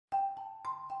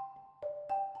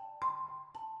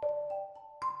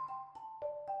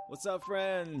What's up,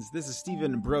 friends? This is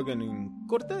Steven Brogan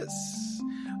Cortez.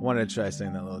 I wanted to try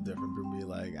saying that a little different, but be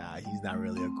like, he's not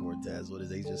really a Cortez. What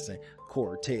is he just saying?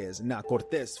 Cortez, not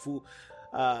Cortez, fool.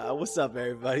 What's up,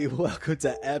 everybody? Welcome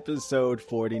to episode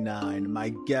 49.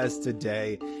 My guest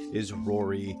today is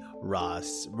Rory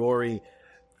Ross. Rory,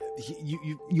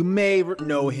 you may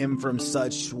know him from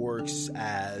such works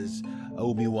as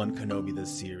Obi-Wan Kenobi the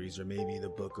series, or maybe the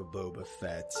Book of Boba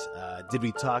Fett. Did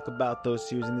we talk about those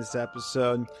series in this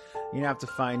episode? You have to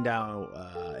find out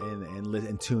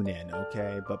and tune in,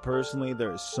 okay? But personally,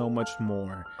 there is so much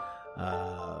more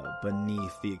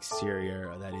beneath the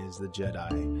exterior that is the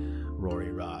Jedi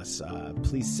Rory Ross.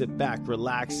 Please sit back,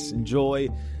 relax, enjoy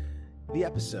the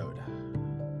episode.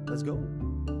 Let's go.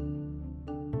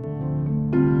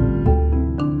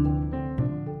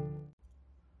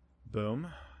 Boom.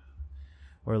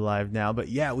 We're live now. But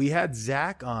yeah, we had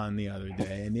Zach on the other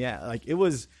day, and yeah, like it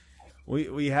was,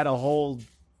 we had a whole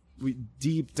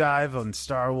deep dive on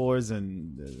Star Wars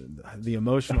and the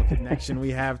emotional connection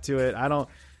we have to it. I don't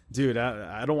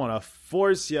want to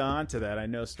force you onto that. I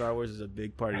know Star Wars is a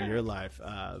big part of your life,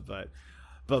 but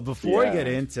before we get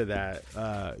into that,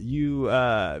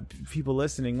 people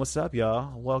listening, what's up,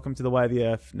 y'all? Welcome to the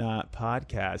YVF Not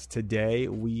podcast. Today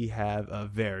we have a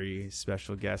very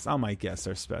special guest. All my guests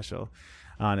are special,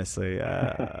 honestly.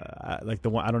 Like the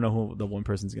one, I don't know who the one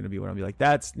person's going to be when I'll be like,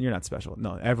 you're not special.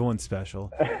 No, everyone's special.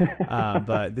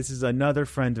 But this is another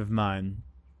friend of mine.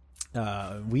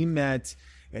 We met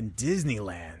in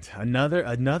Disneyland.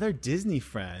 Another Disney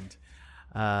friend.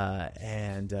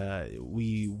 And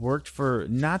we worked for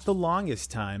not the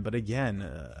longest time, but again,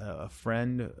 a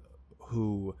friend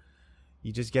who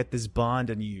you just get this bond,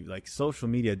 and you like social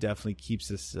media definitely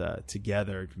keeps us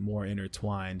together, more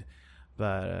intertwined.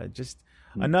 But just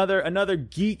another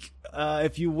geek,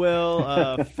 if you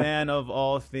will, fan of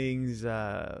all things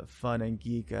fun and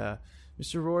geek,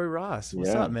 Mr. Rory Ross.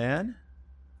 What's up, man?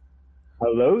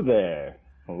 Hello there.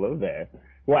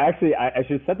 Well, actually, I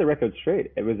should set the record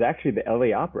straight. It was actually the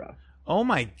LA Opera. Oh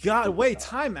my God! Wait,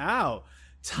 time out.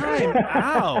 You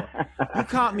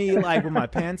caught me like with my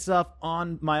pants up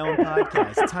on my own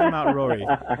podcast. Time out, Rory.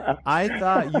 I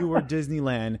thought you were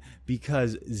Disneyland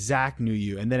because Zach knew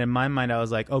you, and then in my mind I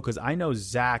was like, oh, because I know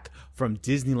Zach from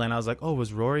Disneyland. I was like, oh,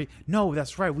 was Rory? No,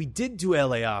 that's right. We did do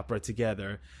LA Opera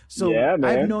together. So yeah,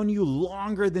 I've known you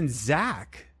longer than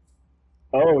Zach.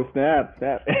 Oh, snap.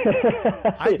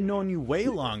 I've known you way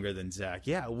longer than Zach.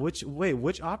 Yeah. Which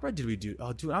opera did we do?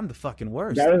 Oh, dude, I'm the fucking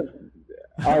worst. That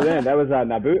was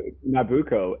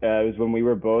Nabucco. It was when we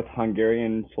were both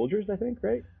Hungarian soldiers, I think,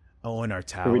 right? Oh, in our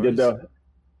towers. So we did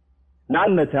not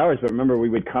in the towers, but remember we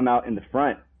would come out in the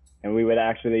front, and we would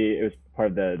it was part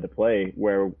of the play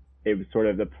where it was sort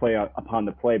of the play upon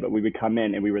the play, but we would come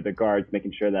in and we were the guards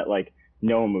making sure that like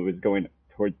no one was going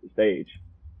towards the stage.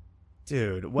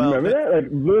 Dude, well, remember that?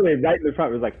 Like literally right in the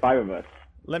front was like 5 of us.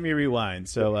 Let me rewind.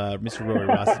 So, Mr. Rory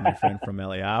Ross is my friend from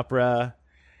LA Opera.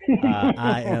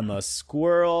 I am a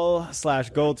squirrel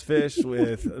 / goldfish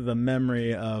with the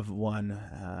memory of one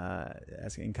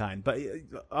asking kind. But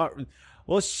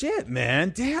well, shit,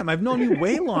 man, damn, I've known you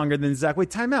way longer than Zach. Wait,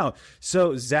 time out.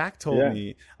 So Zach told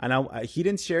me, and he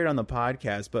didn't share it on the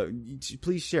podcast, but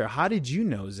please share. How did you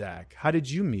know Zach? How did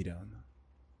you meet him?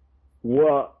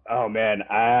 Well, oh man.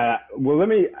 Let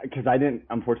me, because I didn't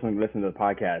unfortunately listen to the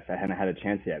podcast. I hadn't had a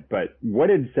chance yet. But what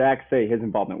did Zach say his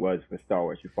involvement was with Star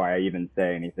Wars before I even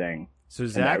say anything? So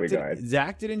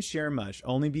Zach didn't share much,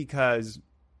 only because,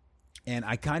 and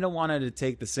I kind of wanted to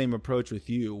take the same approach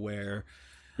with you, where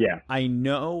I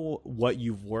know what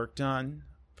you've worked on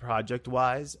project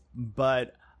wise,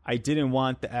 but I didn't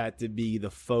want that to be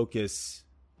the focus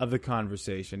of the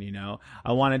conversation.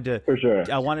 I wanted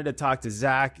to talk to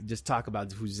Zach, just talk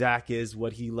about who Zach is,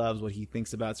 what he loves, what he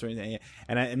thinks about certain things,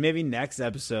 and maybe next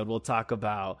episode we'll talk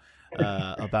about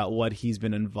what he's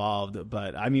been involved.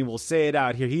 But I mean, we'll say it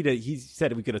out here. He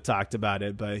said we could have talked about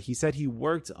it, but he said he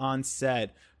worked on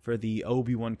set for the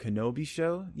Obi-Wan Kenobi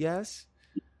show. Yes.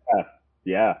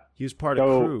 Yeah. He was part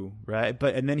of crew, right?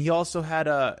 And then he also had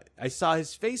I saw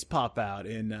his face pop out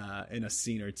in a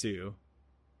scene or two.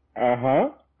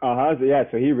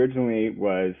 So he originally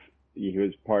was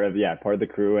part of the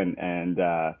crew and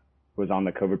was on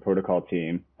the COVID protocol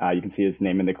team. You can see his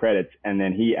name in the credits, and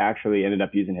then he actually ended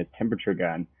up using his temperature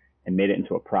gun and made it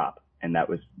into a prop, and that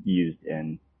was used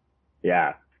in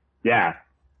Have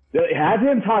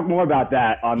him talk more about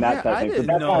that on that side. I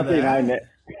didn't know that. He and I met.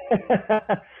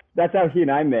 That's how he and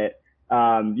I met.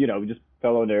 Just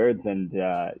fellow nerds, and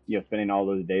spending all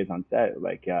those days on set,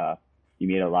 like. You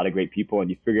meet a lot of great people,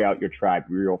 and you figure out your tribe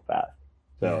real fast.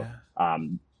 So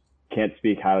can't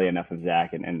speak highly enough of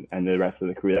Zach and the rest of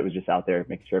the crew that was just out there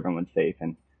making sure everyone's safe.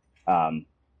 And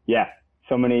yeah,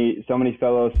 so many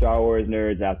fellow Star Wars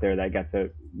nerds out there that got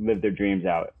to live their dreams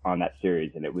out on that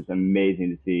series, and it was amazing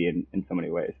to see in so many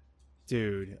ways.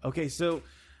 Dude, okay, so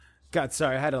God,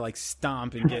 sorry, I had to like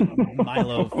stomp and get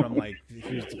Milo from like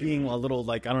he was being a little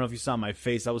like, I don't know if you saw my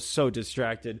face, I was so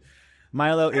distracted.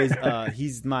 Milo is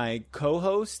he's my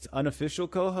co-host, unofficial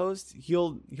co-host.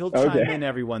 He'll chime in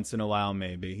every once in a while,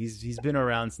 maybe. He's been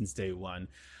around since day one.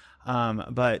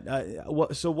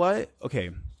 Okay,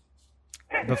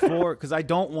 before, because I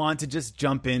don't want to just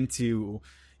jump into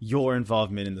your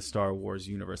involvement in the Star Wars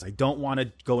universe. I don't want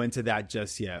to go into that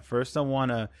just yet. First, I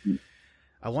want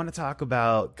to talk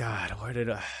about God. Where did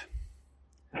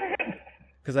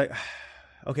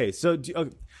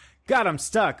God, I'm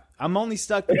stuck. I'm only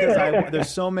stuck because there's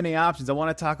so many options. I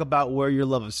want to talk about where your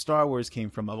love of Star Wars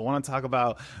came from. I want to talk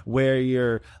about where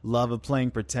your love of playing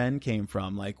pretend came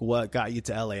from. Like what got you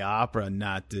to LA Opera,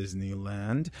 not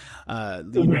Disneyland.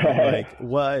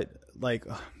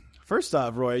 First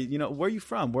off, Roy, where are you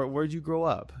from? Where'd you grow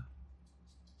up?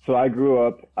 So I grew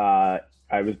up,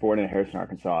 I was born in Harrison,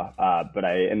 Arkansas, but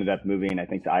I ended up moving, I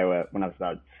think, to Iowa when I was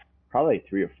about probably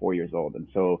 3 or 4 years old. And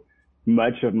so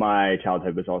much of my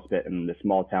childhood was all spent in this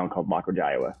small town called Lockridge,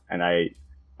 Iowa. And I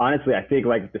think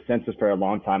like the census for a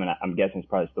long time, and I'm guessing it's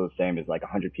probably still the same, is like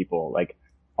 100 people. Like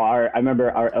I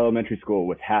remember our elementary school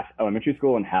was half elementary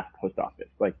school and half post office.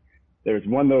 Like there was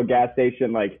one little gas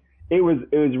station. Like it was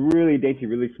really dainty,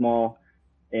 really small.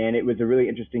 And it was a really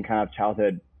interesting kind of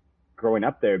childhood growing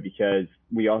up there because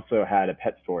we also had a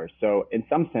pet store. So in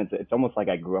some sense, it's almost like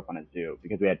I grew up on a zoo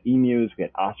because we had emus, we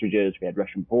had ostriches, we had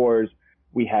Russian boars.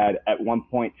 We had at one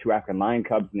point 2 African lion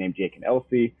cubs named Jake and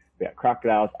Elsie. We had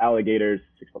crocodiles, alligators,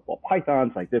 6-foot ball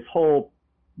pythons, like this whole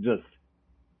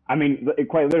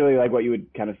quite literally like what you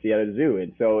would kind of see at a zoo.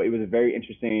 And so it was a very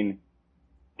interesting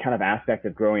kind of aspect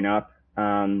of growing up.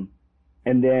 And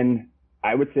then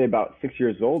I would say about 6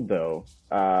 years old though,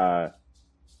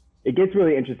 it gets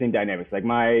really interesting dynamics. Like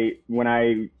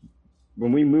when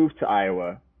we moved to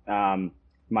Iowa,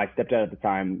 my stepdad at the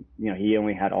time, he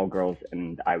only had all girls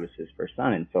and I was his first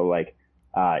son. And so like,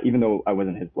 even though I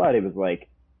wasn't his blood, it was like,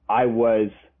 I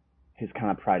was his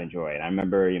kind of pride and joy. And I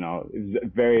remember, it was a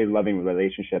very loving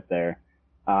relationship there.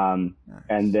 Nice.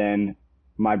 And then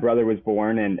my brother was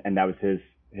born and that was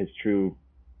his true,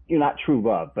 not true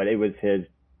love, but it was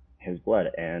his blood.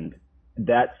 And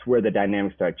that's where the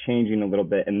dynamics started changing a little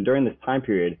bit. And during this time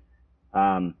period,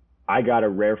 I got a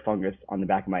rare fungus on the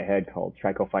back of my head called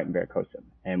Trichophyton varicosum.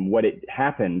 And what it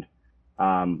happened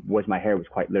was my hair was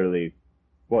quite literally,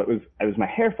 it was my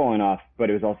hair falling off, but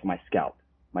it was also my scalp.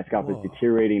 My scalp was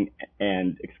deteriorating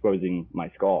and exposing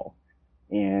my skull.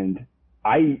 And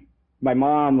my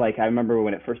mom, like, I remember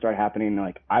when it first started happening,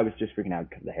 like, I was just freaking out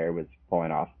because the hair was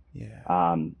falling off. Yeah.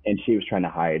 And she was trying to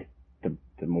hide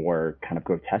the more kind of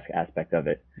grotesque aspect of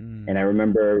it. And I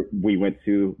remember we went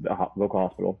to the local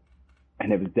hospital,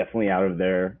 and it was definitely out of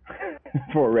their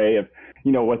foray of,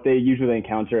 what they usually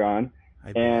encounter on.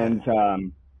 And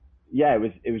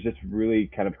it was just really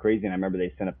kind of crazy. And I remember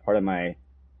they sent a part of my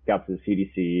scalp to the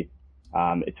CDC.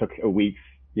 It took a week,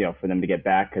 for them to get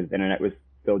back because the internet was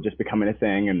still just becoming a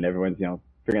thing, and everyone's,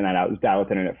 figuring that out. It was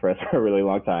dial-up internet for us for a really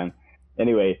long time.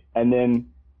 Anyway, and then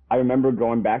I remember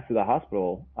going back to the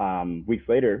hospital weeks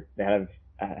later. They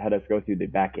had us go through the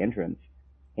back entrance,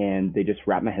 and they just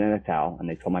wrapped my head in a towel, and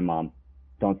they told my mom,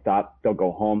 "Don't stop. Don't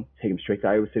go home. Take him straight to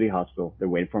Iowa City Hospital. They're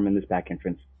waiting for him in this back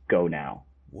entrance. Go now."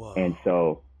 Whoa. And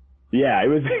so, yeah, it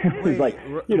was like,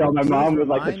 my mom was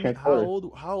like the transporter.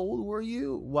 How old were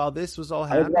you while this was all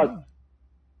happening?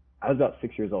 I was about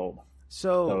 6 years old.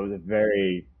 So it was a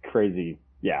very crazy,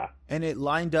 yeah. And it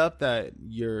lined up that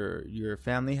your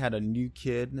family had a new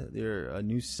kid, a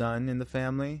new son in the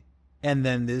family, and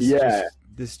then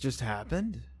this just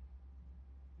happened.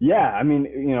 Yeah, I mean,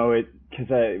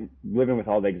 because living with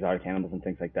all the exotic animals and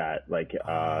things like that, like,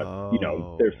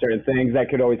 there's certain things that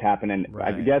could always happen. And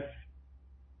right. I guess,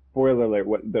 spoiler alert,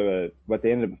 what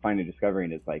they ended up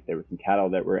discovering is like there were some cattle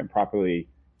that were improperly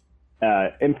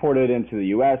imported into the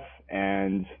U.S.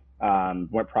 and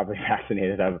weren't properly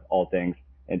vaccinated, of all things.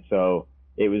 And so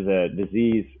it was a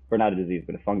disease, or not a disease,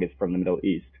 but a fungus from the Middle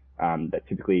East that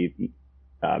typically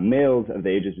males of the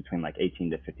ages between like 18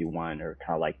 to 51 are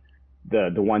kind of like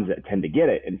the ones that tend to get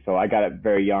it. And so I got it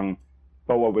very young.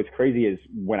 But what was crazy is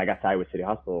when I got to Iowa City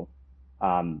Hospital,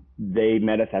 they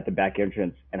met us at the back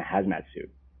entrance in a hazmat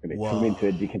suit. And they took me into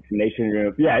a decontamination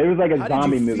room. Yeah, it was like a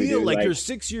zombie movie. How did you feel? Like you're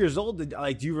 6 years old.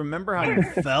 Do you remember how you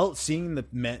felt seeing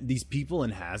these people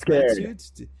in hazmat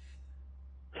suits?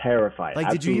 terrified. Like,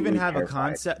 did you even have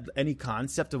terrified. any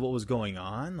concept of what was going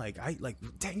on?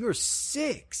 Dang, you were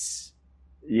 6.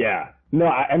 Yeah. No,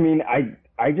 I mean,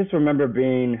 I just remember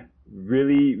being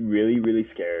really, really, really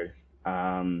scared.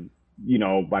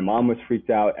 My mom was freaked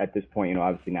out at this point.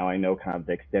 Obviously now I know kind of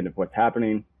the extent of what's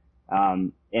happening.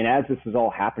 And as this was all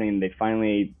happening, they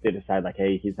decide like,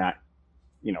 hey, he's not,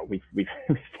 we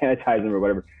sanitize him or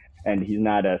whatever, and he's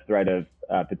not a threat of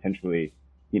potentially,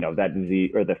 that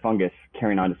disease or the fungus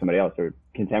carrying on to somebody else or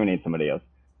contaminating somebody else.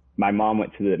 My mom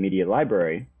went to the media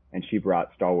library and she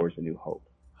brought Star Wars: A New Hope.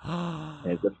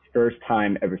 And it's the first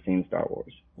time ever seeing Star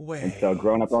Wars. Wait. And so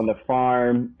growing up on the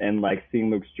farm and like seeing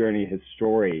Luke's journey, his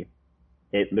story,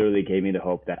 it literally gave me the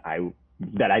hope that I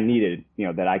needed,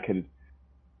 that I could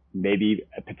maybe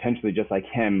potentially just like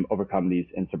him overcome these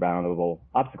insurmountable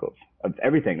obstacles of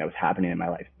everything that was happening in my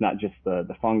life, not just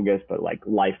the fungus, but like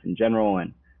life in general.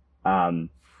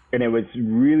 And it was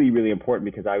really, really important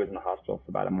because I was in the hospital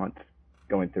for about a month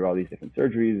going through all these different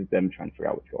surgeries, them trying to figure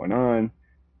out what's going on.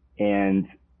 And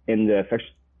in the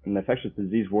infectious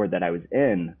disease ward that I was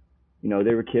in,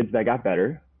 there were kids that got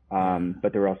better.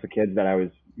 But there were also kids that I was,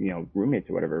 roommates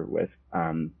or whatever with,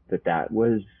 that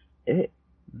was it.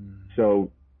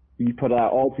 So you put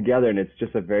that all together and it's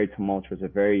just a very tumultuous, a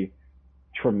very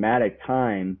traumatic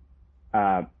time.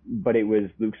 But it was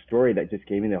Luke's story that just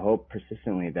gave me the hope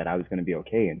persistently that I was going to be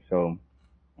okay. And so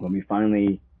when we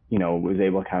finally, was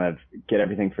able to kind of get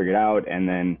everything figured out and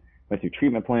then went through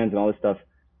treatment plans and all this stuff,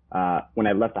 when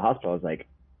I left the hospital, I was like,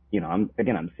 I'm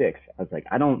 6. I was like,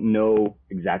 I don't know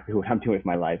exactly what I'm doing with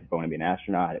my life. If I want to be an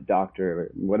astronaut, a doctor,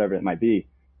 or whatever it might be.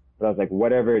 But I was like,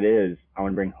 whatever it is, I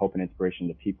want to bring hope and inspiration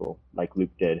to people like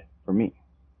Luke did for me.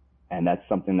 And that's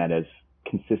something that has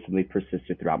consistently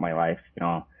persisted throughout my life.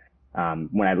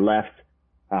 When I left,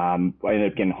 I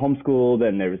ended up getting homeschooled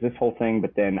and there was this whole thing,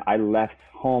 but then I left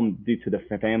home due to the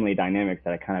family dynamics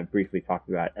that I kind of briefly talked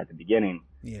about at the beginning.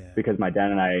 Yeah. Because my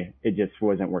dad and I, it just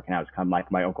wasn't working out. It's kind of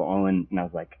like my Uncle Owen. And I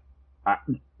was like,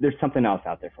 there's something else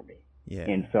out there for me. Yeah.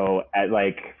 And so at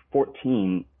like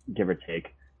 14, give or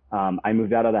take, I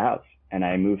moved out of the house and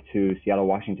I moved to Seattle,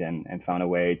 Washington, and found a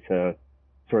way to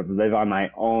sort of live on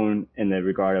my own in the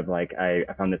regard of like, I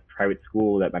found this private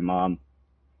school that my mom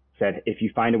said, if you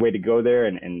find a way to go there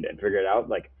and figure it out,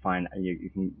 like fine,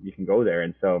 you can go there.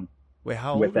 And so, wait,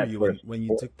 how old were you when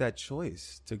you took that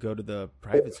choice to go to the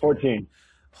private school? 14.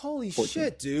 Holy 14.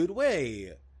 Shit, dude!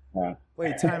 Wait,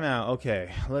 time out.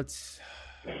 Okay, let's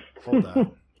hold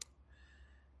on.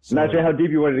 So, I'm not sure how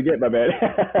deep you wanted to get, my man.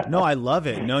 No, I love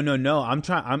it. No. I'm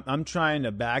trying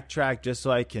to backtrack just so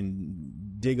I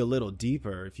can dig a little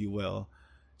deeper, if you will.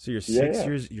 So you're 6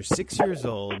 years. You're 6 years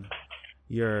old.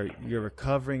 You're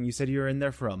recovering. You said you were in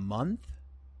there for a month.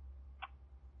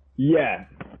 Yeah.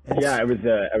 I was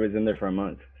in there for a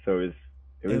month, so it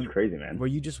was crazy, man. Were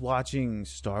you just watching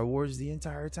Star Wars the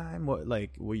entire time? What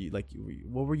were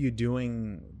you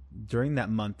doing during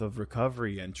that month of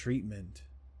recovery and treatment?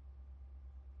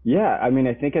 Yeah, I mean,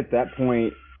 I think at that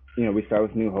point, we start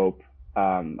with New Hope.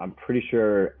 I'm pretty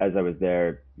sure as I was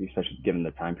there, especially given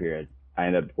the time period, I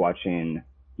ended up watching,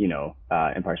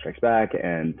 Empire Strikes Back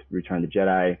and Return of the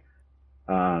Jedi.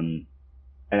 And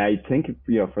I think,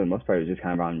 for the most part, it was just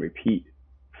kind of on repeat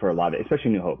for a lot of it,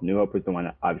 especially New Hope. New Hope was the one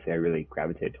that obviously I really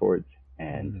gravitated towards.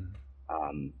 And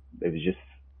it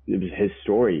was his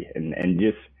story. And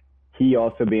just he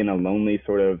also being a lonely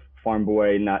sort of farm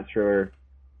boy, not sure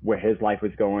where his life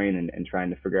was going and trying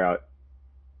to figure out,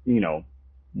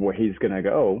 where he's going to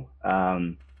go.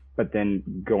 But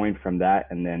then going from that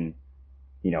and then,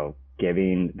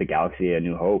 giving the galaxy a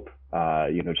new hope,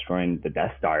 destroying the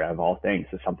Death Star of all things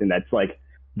is something that's like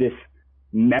this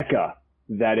mecca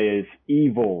that is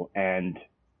evil and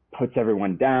puts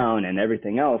everyone down and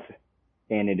everything else.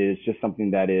 And it is just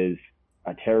something that is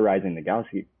terrorizing the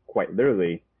galaxy quite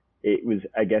literally. It was,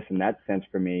 I guess, in that sense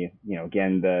for me,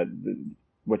 again, the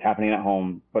what's happening at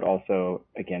home, but also,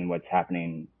 again, what's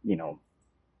happening,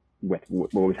 with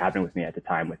what was happening with me at the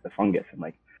time with the fungus. And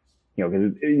like,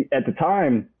 because at the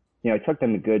time, it took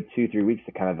them a good 2-3 weeks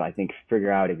to kind of, I think,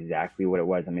 figure out exactly what it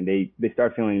was. I mean, they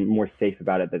start feeling more safe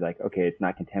about it. They're like, okay, it's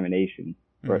not contamination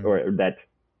or that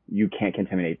you can't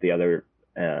contaminate the other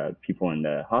people in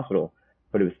the hospital.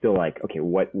 But it was still like, okay,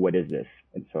 what is this?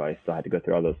 And so I still had to go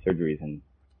through all those surgeries and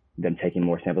them taking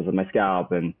more samples of my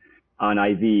scalp and on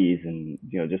IVs and,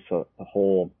 just the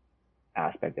whole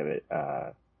aspect of it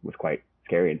was quite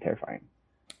scary and terrifying.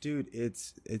 Dude,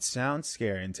 it sounds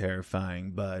scary and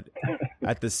terrifying, but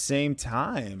at the same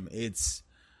time, it's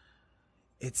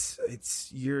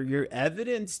your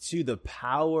evidence to the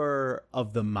power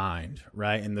of the mind,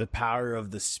 right? And the power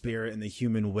of the spirit and the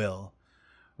human will,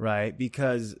 right?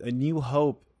 Because A New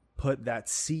Hope put that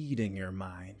seed in your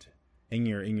mind, in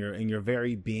your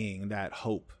very being, that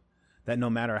hope, that no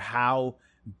matter how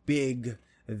big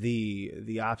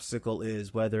the obstacle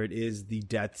is, whether it is the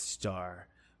Death Star,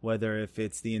 whether if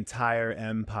it's the entire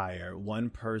empire, one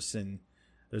person,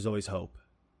 there's always hope.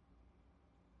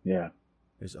 Yeah.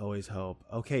 There's always hope.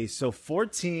 Okay, so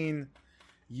 14,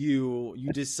 you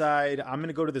decide, I'm going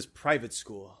to go to this private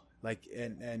school. Like,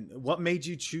 and what made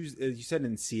you choose? You said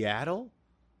in Seattle?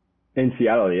 In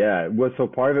Seattle, yeah. Well, so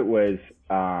part of it was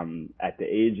at the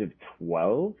age of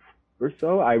 12 or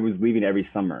so, I was leaving every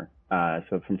summer.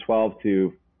 So from 12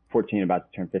 to 14,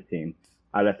 about to turn 15,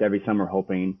 I left every summer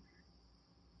hoping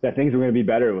that things were going to be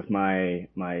better with my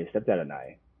stepdad and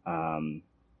I.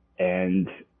 And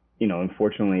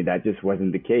unfortunately, that just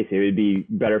wasn't the case. It would be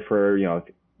better for a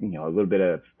little bit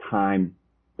of time,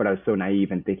 but I was so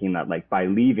naive and thinking that like by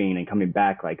leaving and coming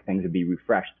back, like things would be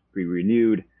refreshed, be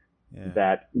renewed. Yeah.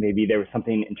 That maybe there was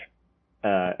something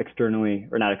externally,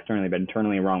 or not externally, but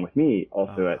internally wrong with me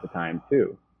also at the time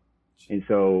too. And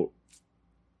so,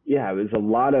 yeah, it was a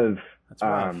lot of. That's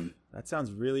rough. That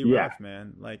sounds really rough,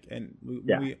 man. Like, and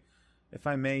we, if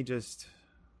I may just,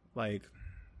 like,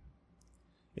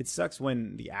 it sucks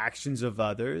when the actions of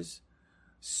others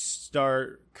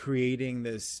start creating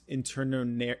this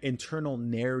internal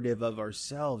narrative of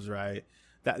ourselves, right?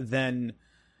 That then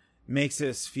makes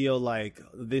us feel like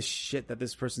this shit that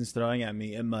this person's throwing at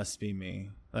me, it must be me.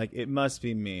 Like, it must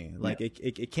be me. Like,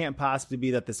 it can't possibly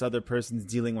be that this other person's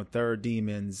dealing with their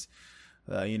demons,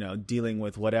 dealing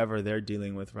with whatever they're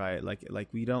dealing with, right? Like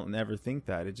we don't ever think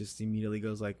that. It just immediately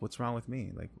goes like, what's wrong with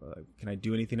me? Like, can I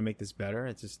do anything to make this better?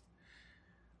 It's just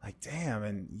like, damn.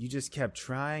 And you just kept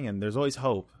trying, and there's always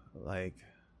hope. Like,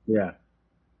 yeah.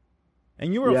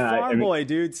 And you were a farm boy,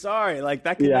 dude. Sorry, like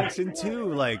that connection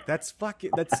too. Like that's poetry.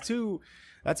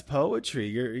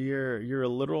 You're a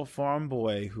literal farm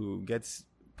boy who gets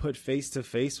put face to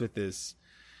face with this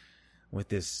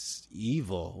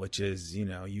evil, which is,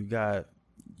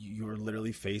 you were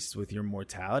literally faced with your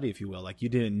mortality, if you will. Like, you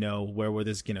didn't know where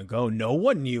this gonna go. No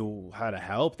one knew how to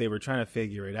help. They were trying to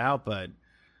figure it out, but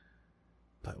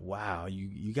wow,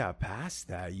 you got past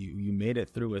that. You made it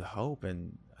through with hope.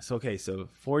 And so, okay, so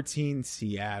 14,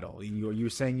 Seattle. You were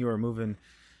saying you were moving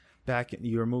back.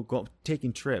 You were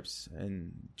taking trips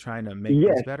and trying to make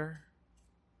things better.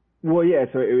 Well, yeah.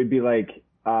 So it would be like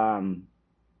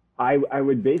I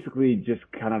would basically just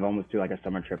kind of almost do like a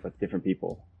summer trip with different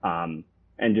people, and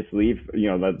just leave.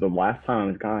 The last time I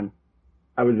was gone,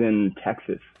 I was in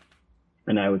Texas,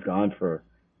 and I was gone for,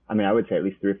 I would say at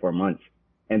least 3 or 4 months.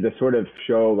 And to sort of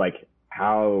show like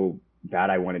how bad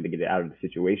I wanted to get out of the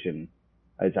situation,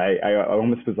 as I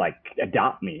almost was like,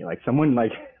 adopt me, like someone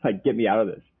like get me out of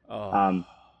this. Oh.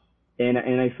 And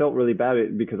I felt really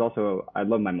bad because also I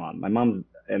love my mom. My mom's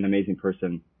an amazing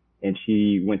person, and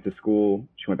she went to school.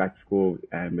 She went back to school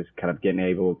and was kind of getting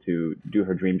able to do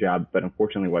her dream job. But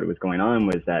unfortunately, what was going on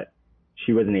was that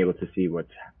she wasn't able to see what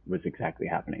was exactly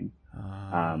happening.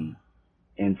 And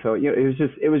so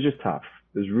it was just tough.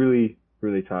 It was really,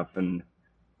 really tough. And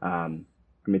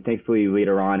thankfully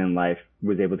later on in life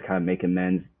was able to kind of make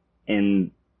amends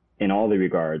in all the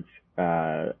regards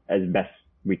as best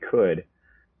we could.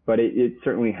 But it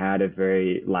certainly had a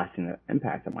very lasting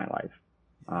impact on my life.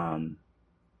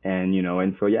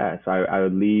 So I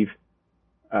would leave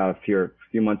a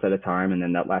few months at a time. And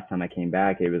then that last time I came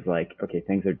back, it was like, okay,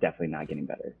 things are definitely not getting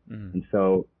better. Mm. And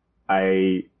so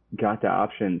I got the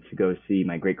option to go see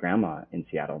my great grandma in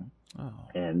Seattle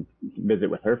and visit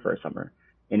with her for a summer.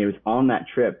 And it was on that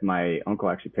trip, my uncle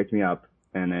actually picked me up,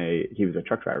 and he was a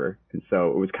truck driver. And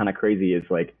so it was kind of crazy.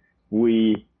 It's like,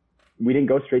 we didn't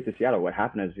go straight to Seattle. What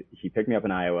happened is he picked me up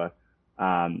in Iowa.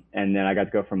 And then I got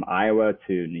to go from Iowa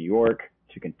to New York,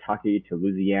 to Kentucky, to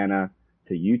Louisiana,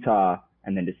 to Utah,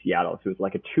 and then to Seattle. So it was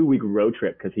like a 2-week road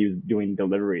trip because he was doing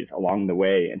deliveries along the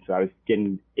way. And so I was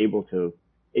able to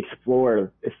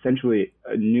explore essentially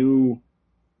a new,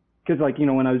 because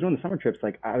when I was doing the summer trips,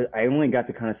 like I only got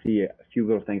to kind of see a few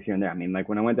little things here and there. Like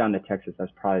when I went down to Texas,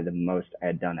 that's probably the most I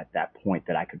had done at that point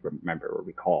that I could remember or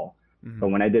recall. Mm-hmm. But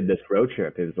when I did this road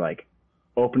trip, it was like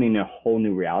opening a whole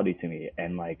new reality to me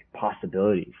and like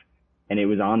possibilities. And it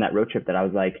was on that road trip that I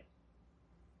was like,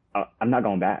 I'm not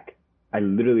going back. I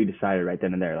literally decided right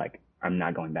then and there, like, I'm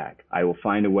not going back. I will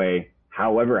find a way,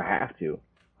 however I have to.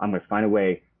 I'm going to find a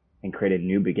way and create a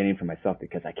new beginning for myself,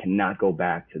 because I cannot go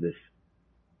back to this,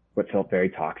 what felt very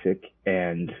toxic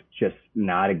and just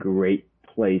not a great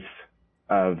place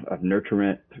of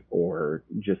nurturement or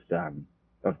just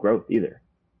of growth either.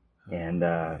 And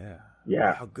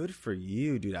yeah. How good for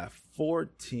you, dude. At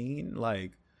 14,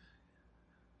 like,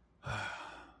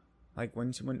 Like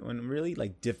when really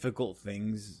like difficult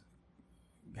things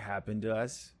happen to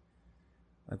us,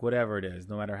 like whatever it is,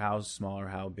 no matter how small or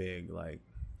how big, like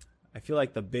I feel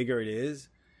like the bigger it is,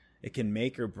 it can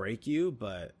make or break you,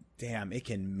 but damn, it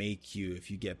can make you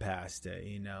if you get past it,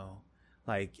 you know?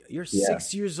 Like you're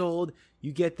 6 years old,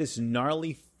 you get this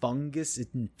gnarly fungus,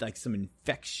 like some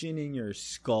infection in your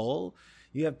skull.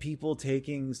 You have people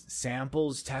taking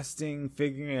samples, testing,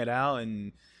 figuring it out,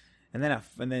 and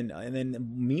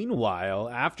then meanwhile,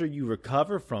 after you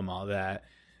recover from all that,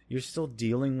 you're still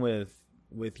dealing with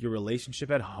your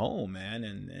relationship at home, man.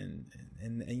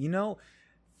 And you know,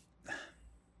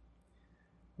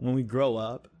 when we grow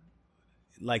up,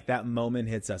 like that moment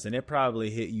hits us, and it probably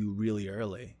hit you really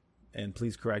early. And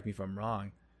please correct me if I'm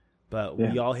wrong, but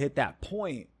we all hit that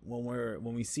point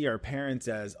when we see our parents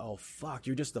as, oh fuck,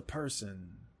 you're just a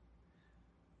person.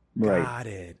 Right. Got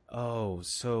it. Oh,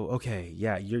 so okay,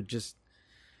 yeah, you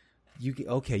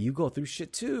go through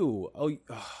shit too. Oh,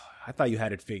 I thought you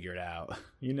had it figured out.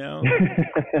 You know.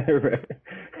 Right.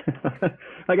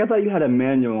 Like I thought you had a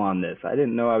manual on this. I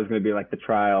didn't know I was going to be like the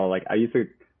trial. Like I used to.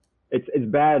 It's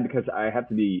bad because I have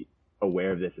to be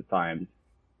aware of this at times.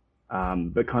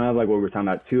 But kind of like what we were talking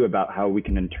about too, about how we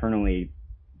can internally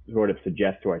sort of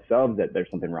suggest to ourselves that there's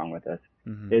something wrong with us.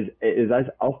 Mm-hmm.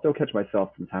 I'll still catch myself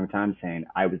from time to time saying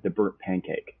I was the burnt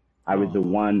pancake. I was the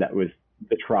one that was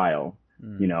the trial,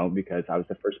 you know, because I was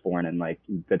the firstborn and like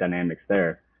the dynamics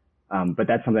there. But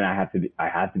that's something I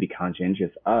have to be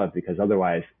conscientious of, because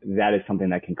otherwise that is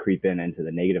something that can creep into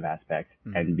the negative aspect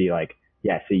and be like,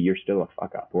 yeah, see, you're still a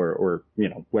fuck up, or you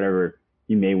know, whatever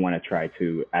you may want to try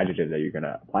to adjective that you're going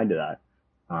to apply to that.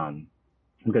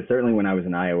 Because certainly when I was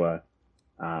in Iowa,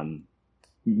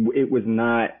 it was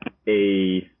not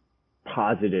a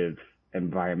positive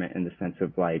environment in the sense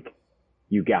of like,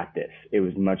 you got this. It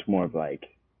was much more of like,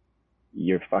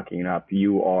 you're fucking up.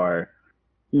 You are,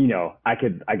 you know, I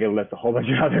could list a whole bunch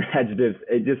of other adjectives.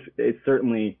 It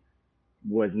certainly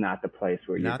was not the place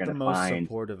where you're going to find not the most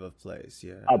supportive of place.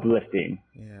 Yeah. Uplifting.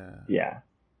 Yeah. Yeah.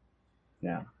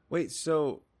 Yeah. Wait,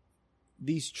 so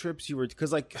these trips you were,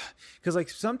 because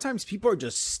sometimes people are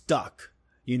just stuck,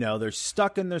 you know, they're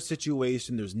stuck in their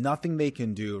situation. There's nothing they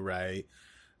can do. Right.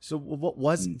 So what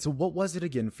was it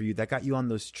again for you that got you on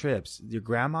those trips? Your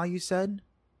grandma, you said,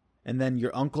 and then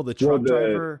your uncle, the truck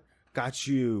driver, got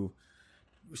you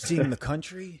seeing the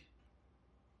country.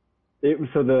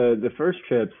 So the first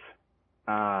trips,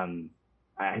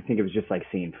 I think it was just like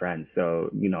seeing friends. So,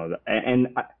 you know, and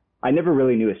I never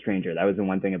really knew a stranger. That was the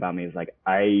one thing about me, is like,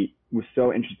 I was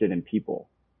so interested in people.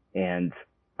 And,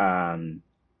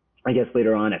 I guess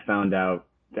later on I found out,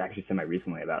 actually semi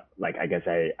recently, about like, I guess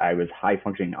I was high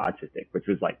functioning autistic, which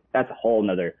was like, that's a whole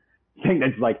nother thing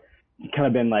that's like kind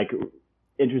of been like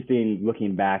interesting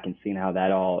looking back and seeing how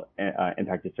that all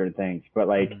impacted certain things. But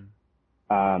like,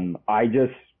 I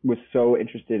just was so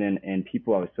interested in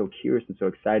people. I was so curious and so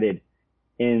excited.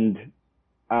 And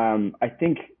I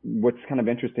think what's kind of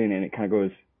interesting, and it kind of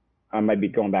goes, I might be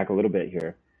going back a little bit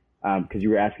here, because you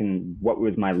were asking what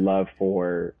was my love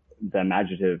for the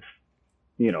imaginative,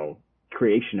 you know,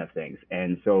 creation of things.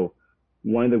 And so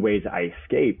one of the ways I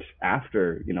escaped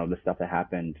after, you know, the stuff that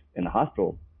happened in the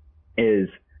hospital is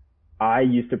I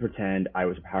used to pretend I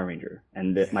was a Power Ranger,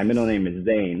 and my middle name is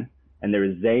Zane. And there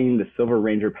was Zane, the Silver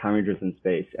Ranger, Power Rangers in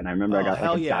Space. And I remember I got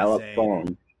like a dial-up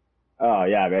phone. Oh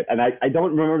yeah, man. And I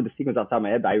don't remember the sequence off the top of my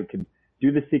head, but I could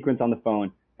do the sequence on the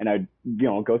phone, and I'd, you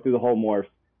know, go through the whole morph,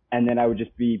 and then I would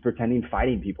just be pretending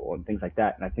fighting people and things like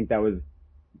that. And I think that was,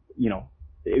 you know,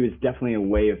 it was definitely a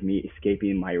way of me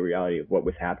escaping my reality of what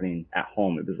was happening at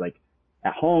home. It was like,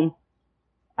 at home,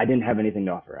 I didn't have anything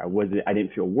to offer. I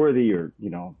didn't feel worthy or, you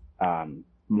know,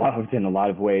 loved in a lot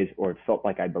of ways, or it felt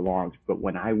like I belonged. But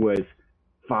when I was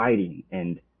fighting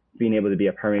and being able to be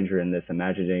a Power Ranger in this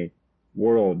imaginary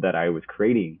world that I was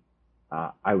creating,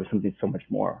 I was something so much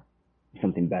more,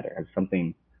 something better,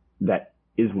 something that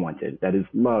is wanted, that is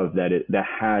loved, that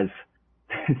has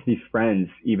these friends,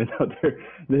 even though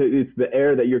it's the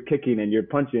air that you're kicking and you're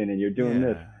punching and you're doing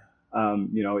this.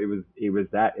 You know, it was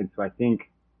that. And so I think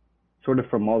sort of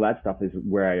from all that stuff is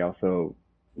where I also,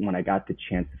 when I got the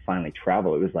chance to finally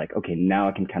travel, it was like, okay, now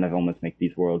I can kind of almost make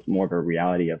these worlds more of a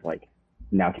reality of like,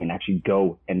 now I can actually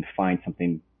go and find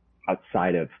something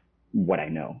outside of what I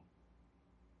know.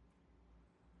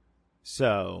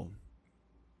 So,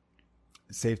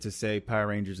 safe to say Power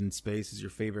Rangers in Space is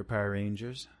your favorite Power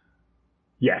Rangers?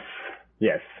 Yes.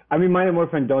 I mean, Mighty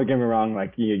Morphin, don't get me wrong,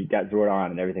 like you got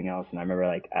Zordon and everything else, and I remember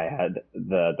like I had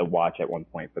the watch at one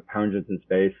point, but Power Rangers in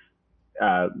Space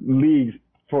leads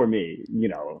for me, you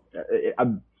know.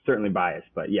 I'm certainly biased,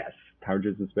 but yes, Power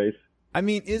Rangers in Space. I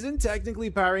mean, isn't technically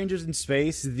Power Rangers in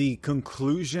Space the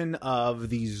conclusion of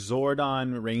the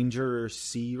Zordon Ranger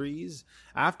series?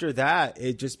 After that,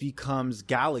 it just becomes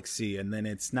Galaxy, and then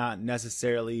it's not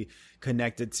necessarily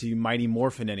connected to Mighty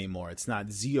Morphin anymore. It's not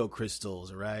Zeo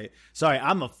Crystals, right? Sorry,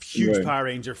 I'm a huge Right. Power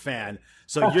Ranger fan.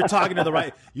 So you're talking to the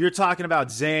right. You're talking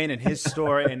about Zane and his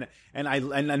story, and I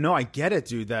know I get it,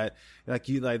 dude. That like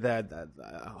you like that.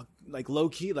 Like low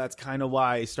key, that's kind of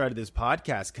why I started this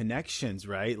podcast, connections,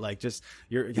 right? Like just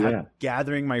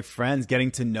gathering my friends,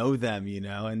 getting to know them, you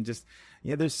know, and just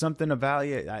there's something about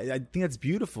it. I think that's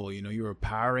beautiful. You know, you're a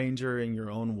Power Ranger in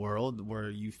your own world where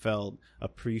you felt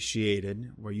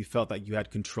appreciated, where you felt like you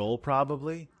had control,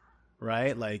 probably,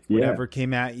 right? Like whatever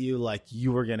came at you, like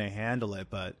you were gonna handle it,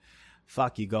 but.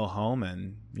 Fuck, you go home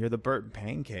and you're the Burnt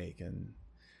Pancake, and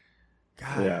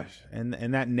gosh, and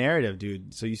that narrative,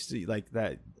 dude. So you still like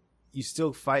that? You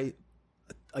still fight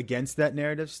against that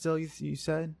narrative? Still, you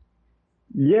said?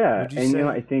 Yeah, and you know,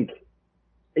 I think,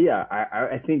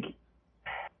 I think,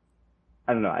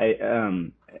 I don't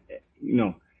know, you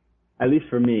know, at least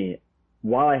for me,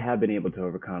 while I have been able to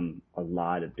overcome a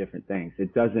lot of different things,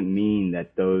 it doesn't mean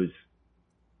that those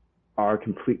are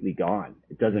completely gone.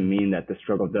 It doesn't mean that the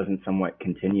struggle doesn't somewhat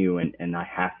continue, and I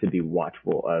have to be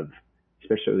watchful of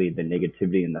especially the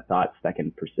negativity and the thoughts that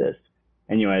can persist.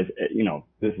 And you know, as you know,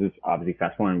 this is obviously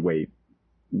fast forwarding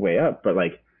way up, but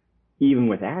like even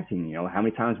with acting, you know, how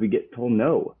many times we get told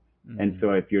no. And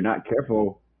so if you're not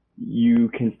careful, you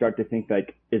can start to think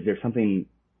like, is there something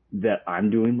that I'm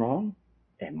doing wrong?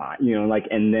 Am I, you know, like,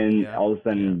 and then all of a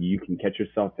sudden you can catch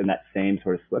yourself in that same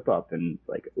sort of slip up, and it's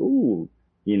like, ooh,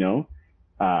 you know,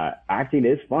 acting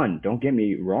is fun. Don't get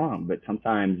me wrong, but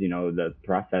sometimes, you know, the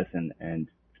process and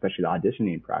especially the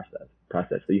auditioning process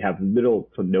that you have little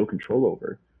to no control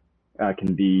over,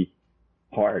 can be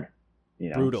hard, you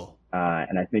know, brutal.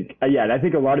 And I think, and I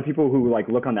think a lot of people who like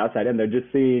look on the outside and they're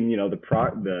just seeing, you know,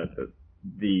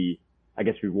 the I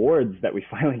guess rewards that we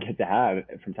finally get to have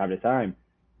from time to time,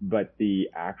 but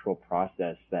the actual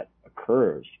process that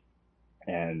occurs.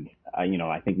 And, you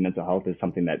know, I think mental health is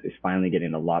something that is finally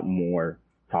getting a lot more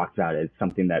talked about. It's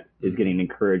something that is getting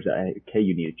encouraged that, okay,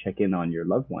 you need to check in on your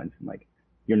loved ones. And like,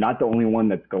 you're not the only one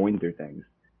that's going through things,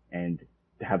 and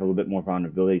to have a little bit more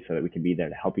vulnerability so that we can be there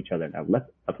to help each other and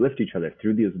uplift each other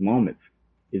through these moments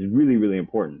is really, really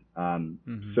important.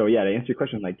 So yeah, to answer your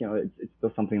question, like, you know, it's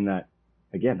still something that,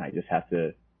 again, I just have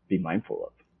to be mindful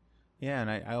of. Yeah.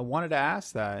 And I wanted to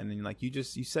ask that. And then, like, you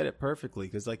said it perfectly.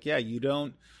 'Cause like, yeah, you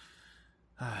don't,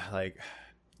 like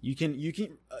you can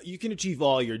achieve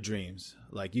all your dreams.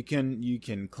 Like you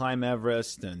can climb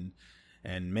Everest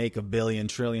and make $1 billion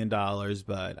trillion,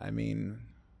 but I mean,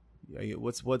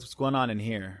 what's going on in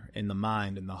here, in the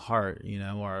mind, in the heart, you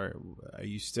know? Or are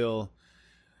you still,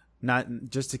 not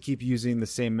just to keep using the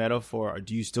same metaphor, or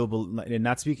do you still and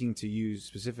not speaking to you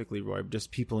specifically, Roy, but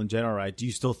just people in general, right? Do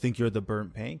you still think you're the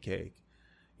burnt pancake?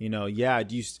 You know, yeah,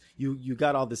 do you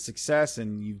got all this success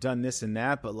and you've done this and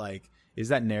that, but like, is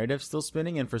that narrative still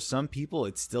spinning? And for some people,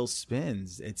 it still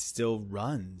spins. It still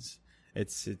runs.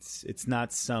 It's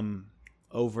not some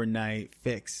overnight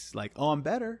fix. Like, oh, I'm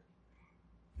better.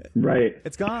 Right.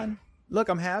 It's gone. Look,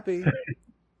 I'm happy.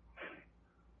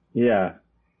 Yeah.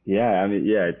 I mean,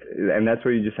 and that's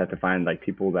where you just have to find like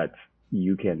people that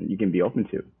you can be open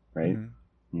to, right?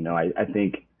 Mm-hmm. You know, I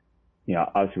think, you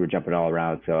know, obviously we're jumping all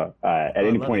around. So at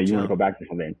any point you want to go back to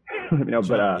something, let me know.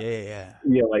 But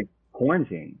yeah, like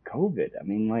quarantine, COVID. I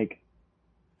mean, like,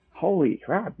 holy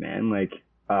crap, man! Like,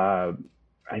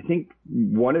 I think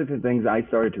one of the things I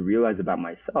started to realize about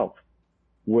myself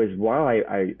was while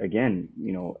I again,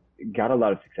 you know, got a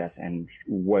lot of success and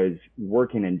was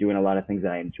working and doing a lot of things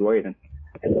that I enjoyed and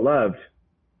loved.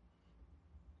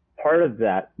 Part of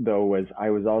that, though, was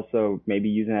I was also maybe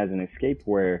using it as an escape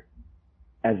where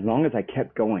as long as I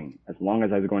kept going, as long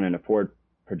as I was going in a forward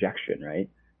projection, right,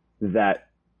 that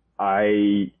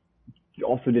I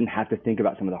also didn't have to think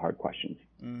about some of the hard questions.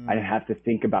 I didn't have to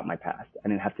think about my past. I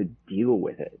didn't have to deal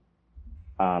with it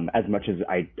as much as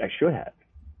I should have.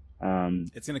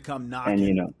 It's going to come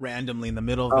knocking randomly in the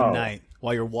middle of the night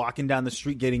while you're walking down the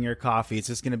street getting your coffee. It's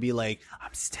just going to be like,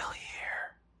 I'm still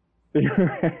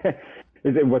here.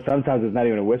 Well, sometimes it's not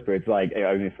even a whisper. It's like,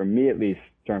 I mean, for me at least,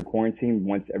 during quarantine,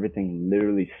 once everything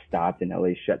literally stopped and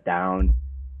LA shut down,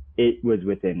 it was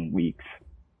within weeks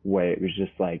where it was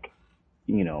just like,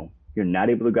 you know, you're not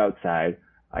able to go outside.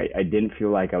 I didn't feel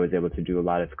like I was able to do a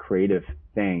lot of creative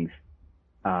things.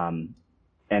 And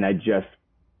I just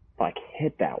like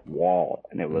hit that wall,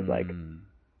 and it was like,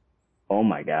 oh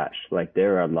my gosh, like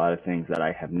there are a lot of things that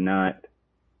I have not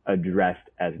addressed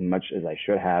as much as I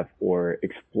should have or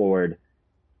explored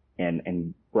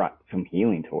and brought some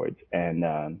healing towards. And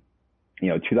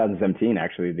 2017,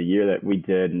 actually, the year that we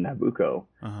did Nabucco,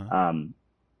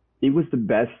 it was the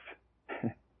best.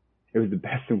 It was the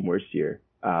best and worst year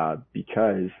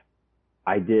because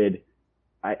the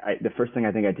first thing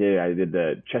I did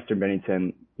the Chester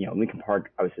Bennington, Linkin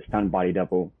Park. I was a stunt body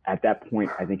double. At that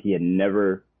point, I think he had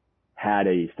never had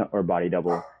a stunt or body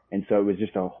double. And so it was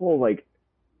just a whole, like,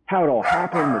 how it all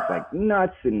happened was like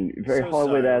nuts and very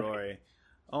Hollywood-esque.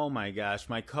 Oh my gosh,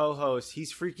 my co-host,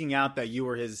 he's freaking out that you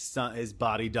were his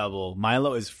body double.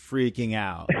 Milo is freaking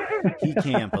out. He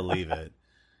can't believe it.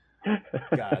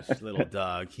 Gosh, little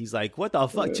dog. He's like, what the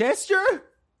fuck, Chester?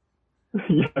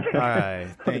 Yeah. All right.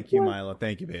 Thank you, Milo.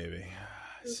 Thank you, baby.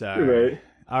 Sorry. Right.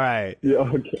 All right. Yeah,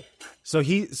 okay. So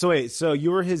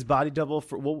you were his body double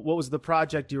for what was the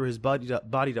project you were his body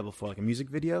double for? Like a music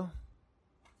video?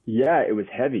 Yeah, it was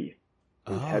heavy.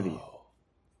 It was heavy.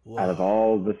 Whoa. Out of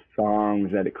all the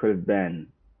songs that it could have been,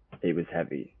 it was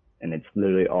heavy. And it's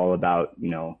literally all about,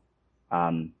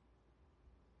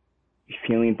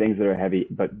 feeling things that are heavy,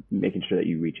 but making sure that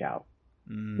you reach out,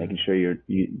 making sure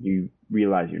you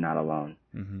realize you're not alone.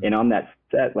 Mm-hmm. And on that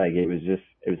set, like, it was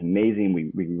amazing.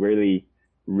 We really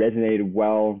resonated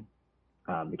well,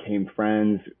 became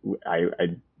friends.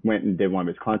 I went and did one of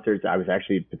his concerts. I was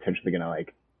actually potentially going to,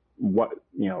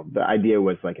 the idea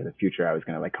was, like, in the future, I was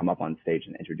going to, like, come up on stage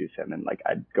and introduce him and, like,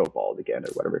 I'd go bald again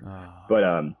or whatever. Oh. But,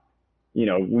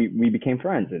 we became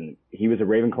friends, and he was a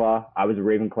Ravenclaw. I was a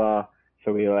Ravenclaw.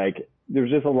 So there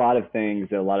was just a lot of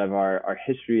things, a lot of our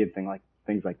history and things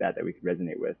like that we could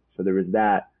resonate with. So there was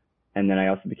that. And then I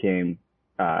also became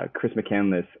Chris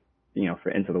McCandless, for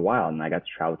Into the Wild. And I got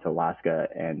to travel to Alaska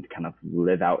and kind of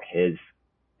live out his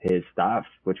stuff,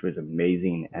 which was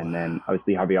amazing. And then I was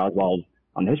Lee Harvey Oswald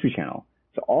on the History Channel.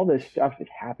 So all this stuff is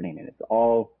happening, and it's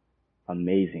all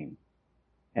amazing.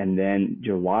 And then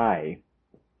July,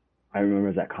 I remember I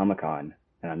was at Comic-Con,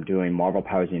 and I'm doing Marvel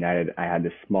Powers United. I had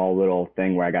this small little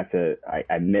thing where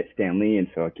I met Stan Lee. And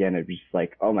so again, it was just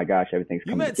like, oh my gosh, everything's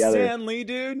coming together. You met Stan Lee,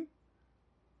 dude?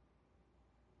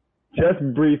 Just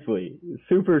briefly,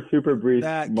 super, super brief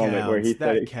moment where he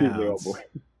said, "Excuse me, old boy."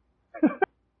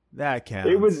 That counts.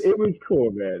 It was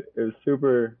cool, man. It was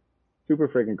super, super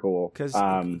freaking cool.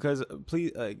 Because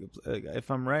please,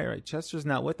 if I'm right, Chester's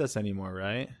not with us anymore,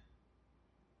 right?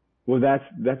 Well, that's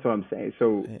what I'm saying.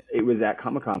 So it was at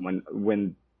Comic-Con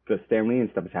when the Stan Lee and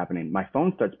stuff is happening. My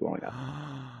phone starts blowing up,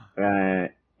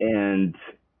 and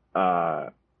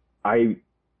I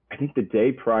think the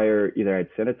day prior, either I'd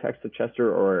sent a text to Chester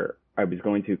or I was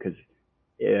going to, because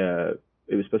it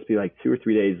was supposed to be like 2 or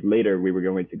 3 days later, we were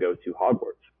going to go to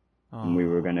Hogwarts, and we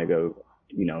were going to go,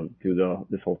 do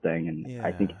this whole thing. And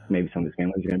I think maybe some of his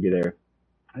family was going to be there.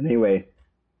 And anyway,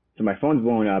 so my phone's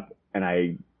blowing up, and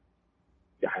I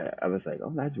was like,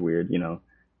 oh, that's weird, And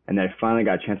then I finally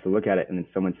got a chance to look at it, and then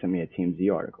someone sent me a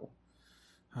TMZ article,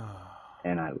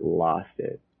 and I lost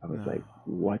it. I was like,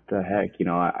 what the heck?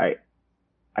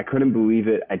 I couldn't believe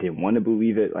it. I didn't want to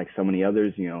believe it, like so many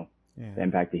others, the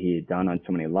impact that he had done on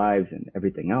so many lives and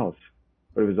everything else.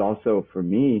 But it was also, for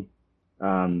me,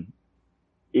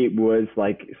 it was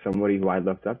like somebody who I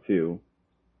looked up to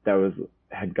that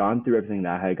had gone through everything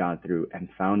that I had gone through and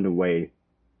found a way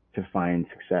to find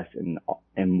success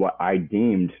in what I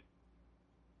deemed,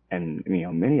 and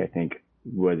many I think,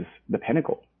 was the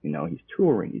pinnacle. He's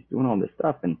touring, he's doing all this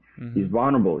stuff, and he's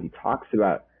vulnerable. He talks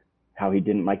about how he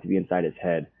didn't like to be inside his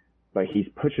head, but he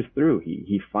pushes through.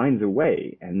 He finds a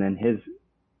way. And then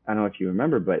I don't know if you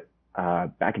remember, but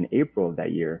back in April of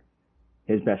that year,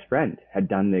 his best friend had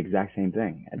done the exact same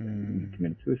thing, had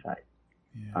committed suicide.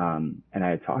 Yeah. And I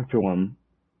had talked to him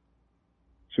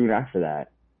soon after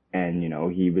that. And,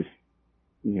 he was,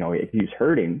 he was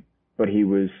hurting, but he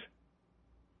was,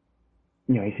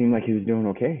 he seemed like he was doing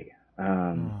okay.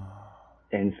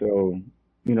 And so,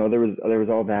 there was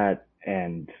all that,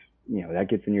 and, that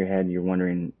gets in your head, and you're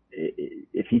wondering,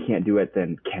 if he can't do it,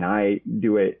 then can I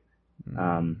do it?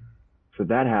 So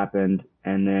that happened.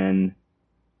 And then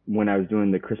when I was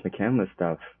doing the Chris McCandless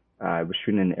stuff, I was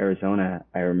shooting in Arizona.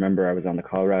 I remember I was on the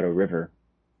Colorado River.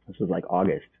 This was like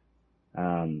August.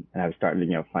 And I was starting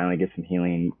to, finally get some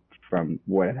healing from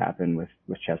what had happened with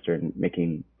Chester and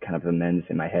making kind of amends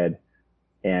in my head.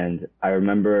 And I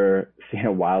remember seeing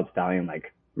a wild stallion,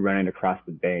 like, running across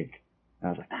the bank. And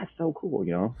I was like, that's so cool,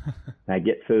 And I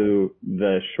get to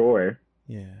the shore,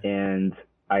 and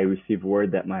I received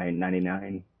word that my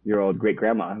 99-year-old great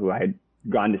grandma, who I had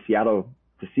gone to Seattle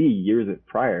to see years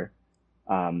prior,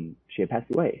 she had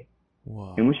passed away.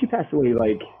 Whoa. And when she passed away,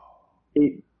 like,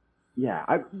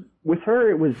 with her,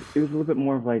 it was a little bit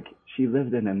more of like, she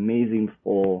lived an amazing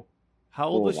full. How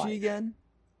old was life. she again?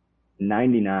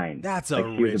 99. That's a like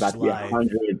she was rich about to be life.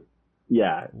 100.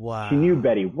 Yeah. Wow. She knew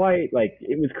Betty White. Like,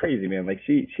 it was crazy, man. Like,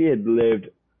 she had lived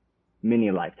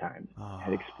many lifetimes,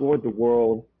 had explored the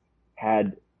world,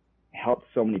 had helped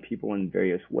so many people in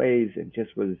various ways, and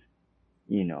just was,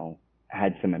 you know,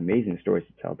 had some amazing stories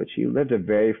to tell. But she lived a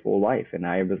very full life, and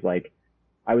I was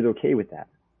okay with that.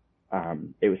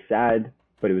 It was sad,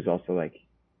 but it was also like,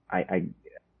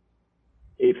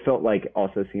 it felt like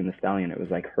also seeing the stallion. It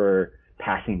was like her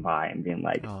passing by and being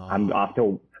like, I'm off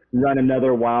to run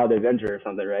another wild adventure or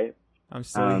something, right? I'm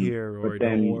still here, Rory.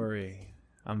 Don't worry.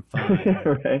 I'm fine.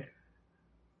 Right?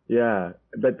 Yeah.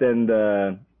 But then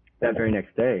that very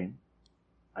next day,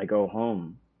 I go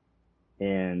home,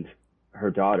 and her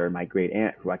daughter, my great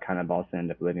aunt, who I kind of also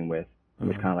ended up living with, who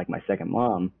was kind of like my second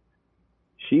mom,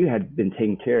 she had been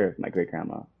taking care of my great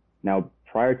grandma. Now,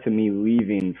 prior to me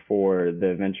leaving for the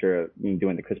adventure of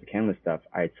doing the Chris McCandless stuff,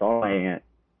 I saw my aunt.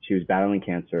 She was battling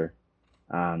cancer,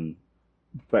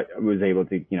 but was able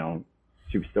to, you know,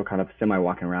 she was still kind of semi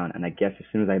walking around. And I guess as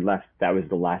soon as I left, that was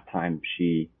the last time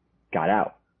she got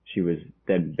out. She was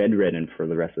bedridden for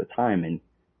the rest of the time. And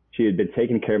she had been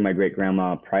taking care of my great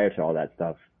grandma prior to all that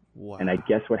stuff. Wow. And I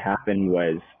guess what happened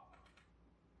was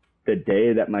the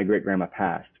day that my great grandma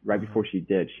passed, right before she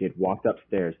did, she had walked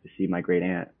upstairs to see my great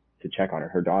aunt to check on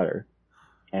her daughter.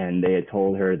 And they had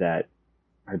told her that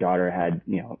her daughter had,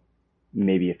 you know,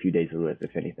 maybe a few days to live,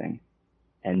 if anything.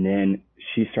 And then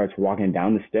she starts walking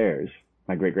down the stairs,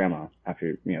 my great grandma,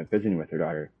 after, you know, visiting with her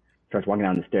daughter, starts walking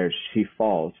down the stairs. She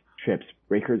falls, trips,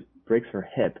 breaks her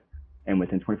hip, and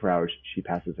within 24 hours, she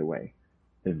passes away.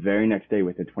 The very next day,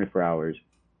 within 24 hours,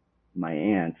 my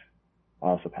aunt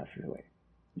also passes away.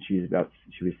 She was,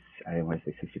 I don't want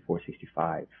to say 64,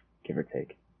 65, give or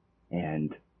take.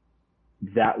 And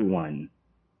that one,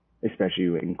 especially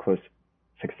in close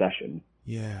succession,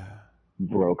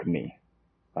 broke me.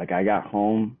 Like, I got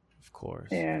home, of course,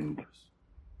 and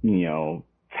you know,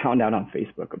 found out on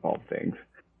Facebook of all things,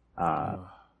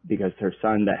 because her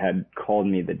son that had called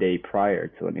me the day prior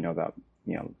to let me know about,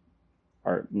 you know,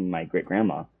 my great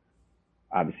grandma,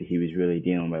 obviously he was really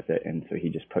dealing with it, and so he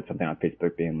just put something on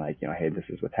Facebook being like, you know, hey, this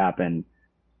is what's happened,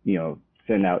 you know,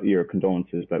 send out your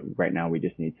condolences, but right now we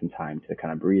just need some time to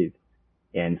kind of breathe.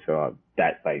 And so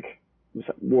that, like, was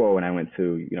like, whoa. And I went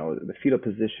to, you know, the fetal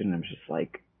position, and I was just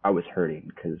like, I was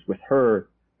hurting, because with her,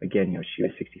 again, you know, she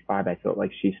was 65. I felt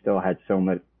like she still had so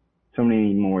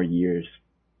many more years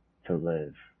to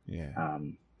live.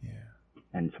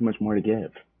 And so much more to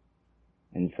give.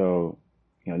 And so,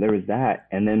 you know, there was that.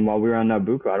 And then while we were on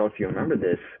Nabucco, I don't know if you remember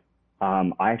this,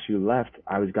 I actually left.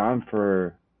 I was gone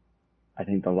for, I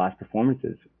think, the last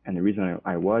performances. And the reason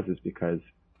I was is because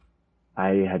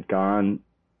I had gotten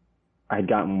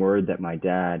word that my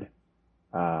dad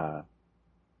was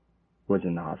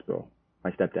in the hospital.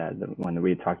 My stepdad, the one that we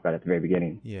had talked about at the very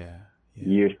beginning.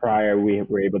 Years prior, we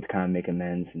were able to kind of make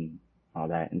amends and all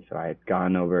that. And so I had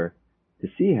gone over to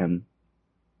see him,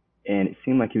 and it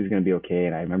seemed like he was going to be okay.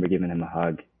 And I remember giving him a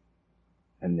hug.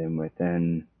 And then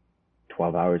within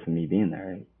 12 hours of me being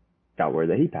there, I got word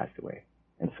that he passed away.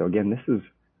 And so again, this is,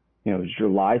 you know,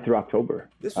 July through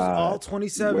October. This was all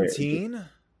 2017?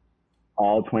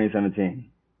 All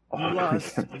 2017.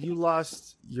 You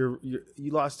lost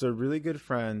a really good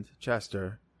friend,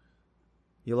 Chester.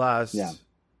 You lost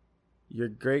your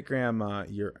great grandma,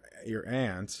 your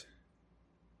aunt,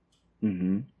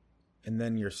 and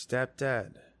then your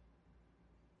stepdad.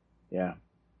 Yeah.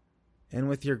 And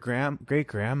with your great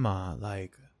grandma,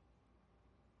 like,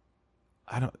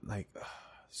 I don't like.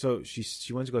 So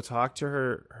she went to go talk to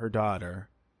her daughter,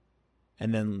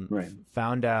 and then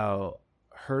found out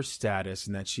her status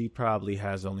and that she probably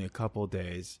has only a couple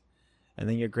days, and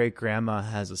then your great grandma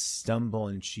has a stumble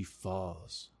and she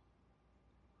falls.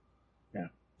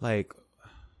 Like,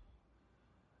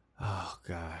 oh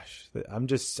gosh,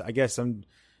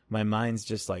 my mind's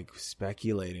just like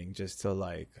speculating just to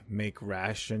like make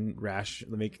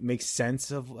make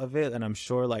sense of it. And I'm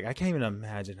sure, like, I can't even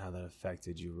imagine how that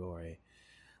affected you, Rory.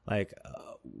 Like,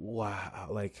 wow.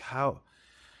 Like,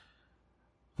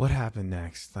 what happened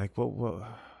next? Like, what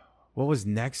was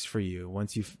next for you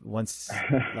once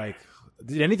like,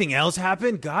 did anything else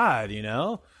happen? God, you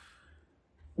know?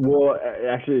 Well,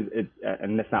 actually,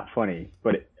 and that's not funny,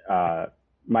 but I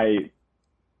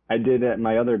did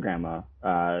my other grandma,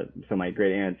 so my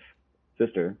great aunt's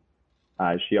sister,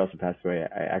 she also passed away.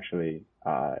 I actually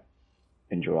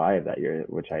in July of that year,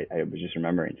 which I was just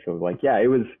remembering. So like, yeah, it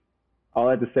was. All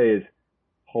I have to say is,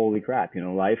 holy crap! You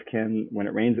know, life can, when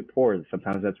it rains, it pours.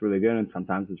 Sometimes that's really good, and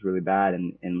sometimes it's really bad.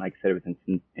 And like I said, it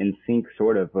was in sync,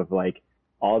 sort of like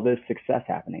all this success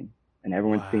happening, and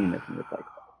everyone's seeing this, and it's like,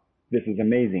 this is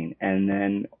amazing. And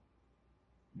then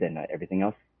everything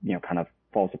else, kind of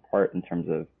falls apart in terms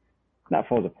of, not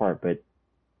falls apart, but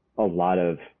a lot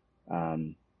of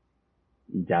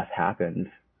death happens,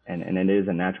 and it is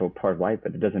a natural part of life,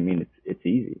 but it doesn't mean it's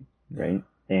easy, right?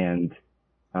 And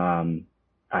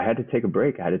I had to take a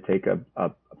break. I had to take a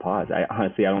pause. I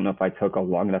don't know if I took a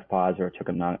long enough pause or took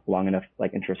a not long enough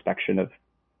like introspection of,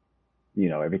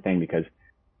 everything, because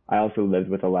I also lived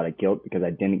with a lot of guilt because I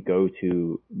didn't go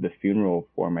to the funeral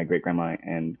for my great grandma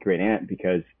and great aunt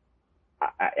because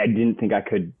I didn't think I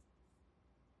could.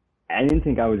 I didn't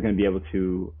think I was going to be able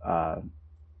to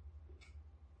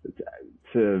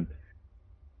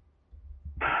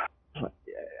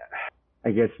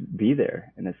I guess be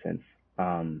there in a sense.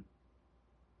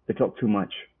 It felt too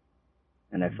much,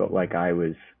 and I felt like I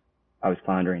was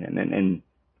floundering. And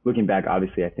looking back,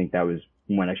 obviously, I think that was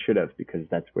when I should have, because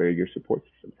that's where your support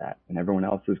system's at, and everyone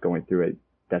else is going through it.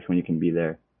 That's when you can be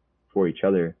there for each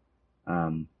other.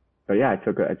 But yeah, I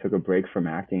took a break from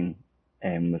acting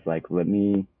and was like, let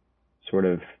me sort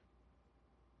of,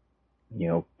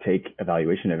 take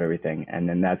evaluation of everything. And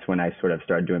then that's when I sort of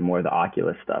started doing more of the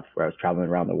Oculus stuff, where I was traveling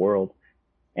around the world.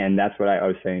 And that's what I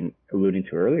was alluding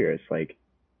to earlier. It's like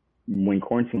when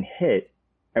quarantine hit,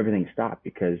 everything stopped,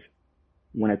 because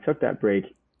when I took that break,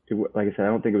 like I said, I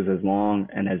don't think it was as long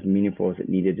and as meaningful as it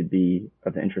needed to be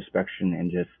of the introspection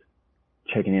and just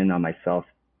checking in on myself,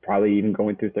 probably even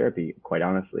going through therapy, quite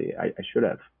honestly. I should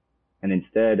have. And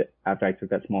instead, after I took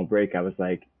that small break, I was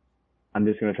like, I'm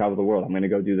just going to travel the world. I'm going to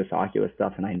go do this Oculus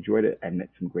stuff. And I enjoyed it. I met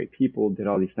some great people, did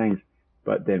all these things.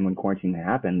 But then when quarantine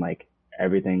happened, like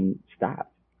everything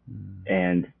stopped.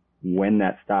 And when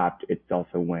that stopped, it's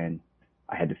also when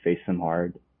I had to face some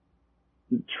hard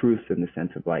truths, in the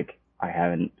sense of like, I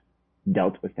haven't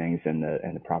dealt with things in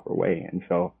the proper way. And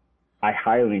so I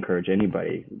highly encourage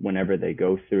anybody, whenever they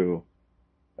go through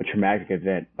a traumatic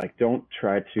event, like, don't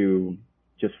try to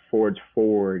just forge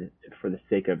forward for the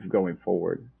sake of going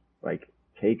forward. Like,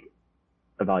 take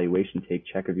evaluation, take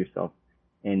check of yourself.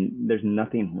 And there's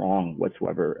nothing wrong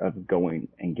whatsoever of going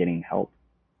and getting help.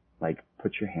 Like,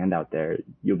 put your hand out there.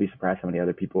 You'll be surprised how many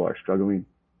other people are struggling,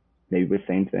 maybe with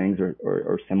same things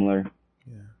or similar.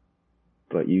 Yeah.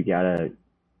 But you gotta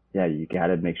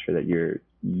make sure that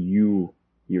you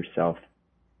yourself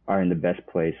are in the best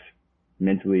place,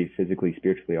 mentally, physically,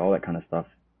 spiritually, all that kind of stuff.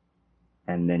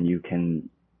 And then you can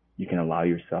allow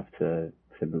yourself to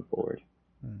move forward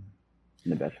in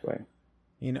the best way.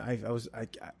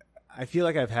 I feel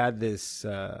like I've had this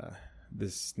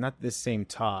not this same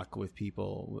talk with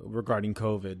people regarding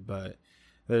COVID, but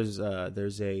there's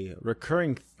a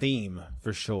recurring theme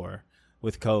for sure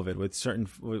with COVID,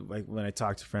 like when I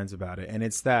talk to friends about it. And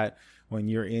it's that when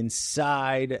you're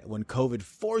inside, when COVID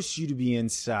forced you to be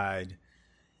inside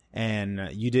and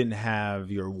you didn't have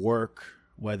your work,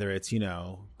 whether it's,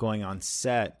 going on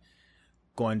set,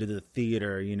 going to the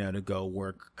theater, to go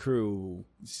work crew,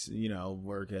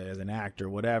 work as an actor,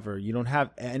 whatever. You don't have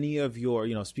any of your,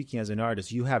 speaking as an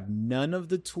artist, you have none of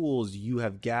the tools you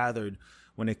have gathered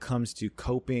when it comes to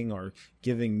coping or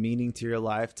giving meaning to your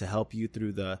life to help you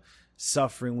through the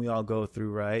suffering we all go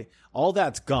through, right? All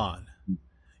that's gone.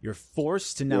 You're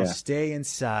forced to now stay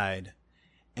inside.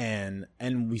 And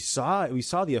we saw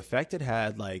the effect it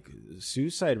had. Like,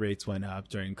 suicide rates went up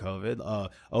during COVID,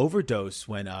 overdose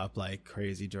went up like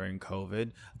crazy during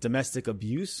COVID, domestic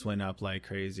abuse went up like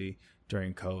crazy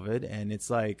during COVID. And it's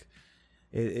like,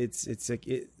 it's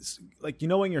like,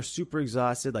 when you're super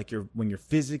exhausted, like when you're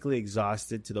physically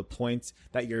exhausted to the point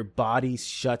that your body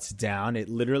shuts down, it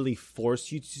literally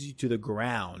forces you to the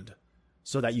ground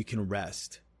so that you can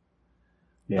rest.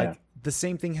 Yeah. Like, the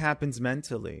same thing happens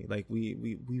mentally. Like,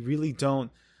 we really don't,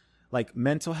 like,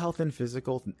 mental health and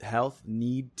physical health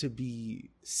need to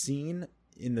be seen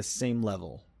in the same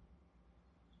level.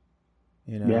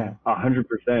 Yeah, 100%.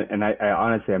 And I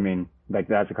honestly, like,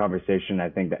 that's a conversation I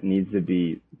think that needs to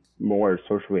be more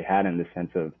socially had, in the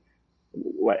sense of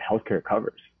what healthcare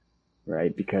covers,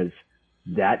 right? Because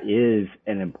that is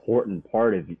an important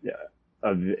part of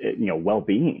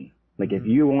well-being. Like, if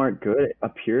you aren't good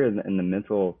up here in the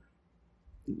mental,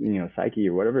 psyche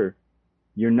or whatever,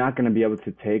 you're not going to be able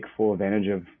to take full advantage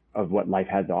of what life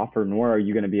has to offer, nor are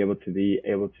you going to be able to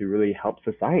really help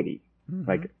society,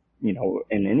 like, in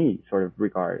any sort of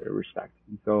regard or respect.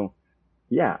 And so,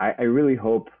 yeah, I really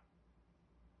hope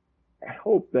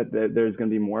that there's going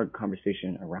to be more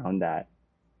conversation around that,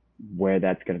 where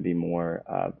that's going to be more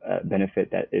of a benefit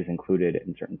that is included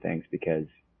in certain things, because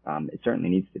it certainly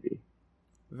needs to be.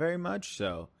 Very much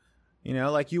so. You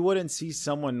know, like you wouldn't see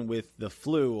someone with the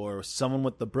flu or someone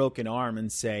with the broken arm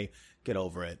and say, "Get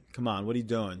over it. Come on, what are you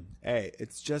doing? Hey,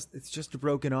 it's just a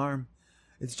broken arm.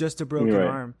 It's just a broken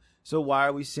arm." So why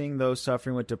are we seeing those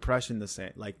suffering with depression the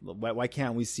same? Like, why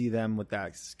can't we see them with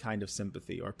that kind of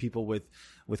sympathy, or people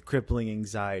with crippling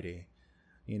anxiety,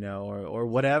 you know, or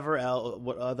whatever else,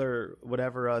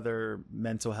 whatever other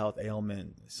mental health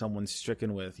ailment someone's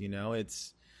stricken with, you know?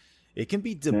 It can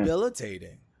be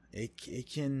debilitating. It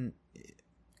can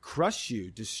crush you,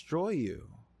 destroy you.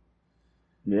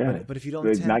 Yeah. But if you don't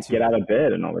not get out of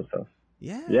bed and all this stuff.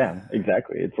 Yeah. Yeah,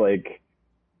 exactly. It's like,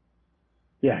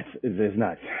 yeah, it's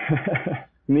nuts.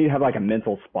 You need to have like a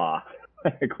mental spa,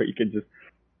 like where you can just.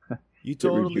 You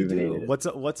totally do.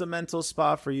 What's a mental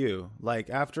spa for you? Like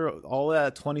after all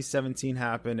that 2017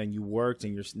 happened and you worked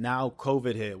and you're now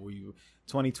COVID hit,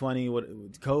 2020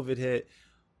 COVID hit.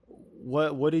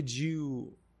 What did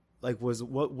you like? What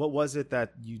was it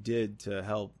that you did to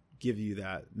help give you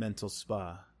that mental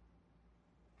spa?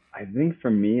 I think for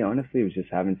me, honestly, it was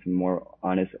just having some more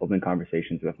honest, open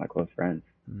conversations with my close friends.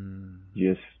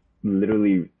 Just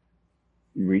literally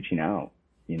reaching out,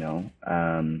 you know,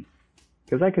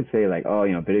 because I could say like, oh,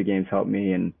 you know, video games helped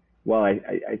me, and well,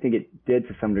 I think it did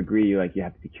to some degree. Like you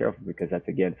have to be careful because that's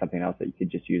again something else that you could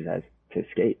just use as to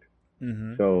escape.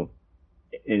 So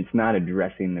it's not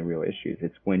addressing the real issues.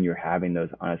 It's when you're having those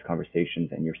honest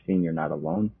conversations and you're seeing you're not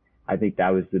alone. I think that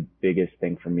was the biggest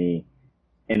thing for me,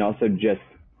 and also just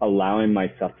allowing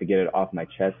myself to get it off my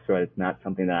chest so that it's not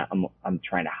something that I'm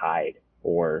trying to hide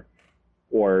or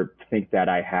think that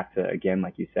I have to, again,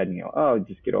 like you said, you know, oh,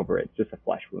 just get over it. It's just a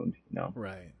flesh wound, you know,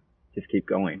 right. Just keep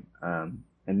going.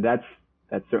 And that's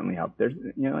certainly helped. There's,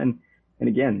 you know, and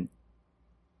again,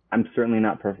 I'm certainly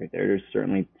not perfect. There's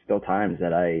certainly still times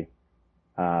that I,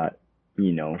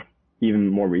 you know, even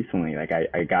more recently, like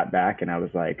I got back and I was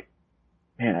like,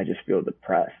 man, I just feel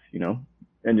depressed, you know,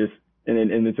 and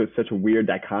it's such a weird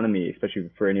dichotomy, especially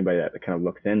for anybody that kind of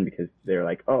looks in, because they're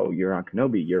like, oh, you're on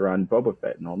Kenobi, you're on Boba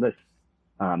Fett and all this.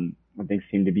 Things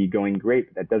seem to be going great,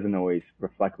 but that doesn't always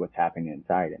reflect what's happening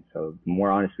inside. And so the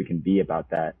more honest we can be about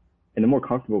that and the more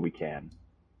comfortable we can,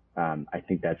 I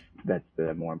think that's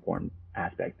the more important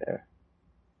aspect there.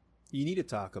 You need to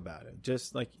talk about it.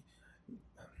 Just like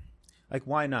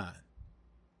why not?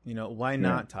 You know, why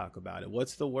not talk about it?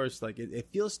 What's the worst? Like, it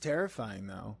feels terrifying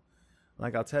though.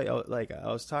 Like, I'll tell you, like,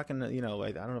 I was talking to, you know,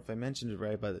 like, I don't know if I mentioned it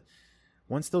right, but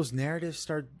once those narratives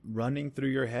start running through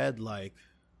your head, like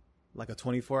a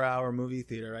 24-hour movie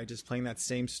theater, right? Just playing that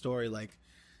same story, like,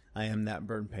 I am that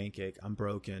burnt pancake. I'm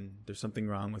broken. There's something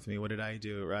wrong with me. What did I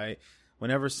do, right?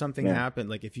 Whenever something happened,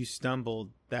 like if you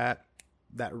stumbled, that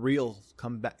reel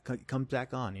comes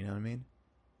back on, you know what I mean?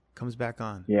 Comes back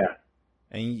on. Yeah.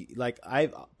 And like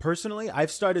I've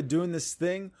started doing this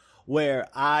thing where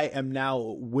I am now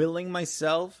willing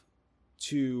myself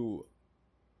to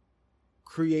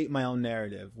create my own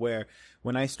narrative, where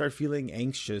when I start feeling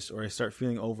anxious or I start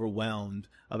feeling overwhelmed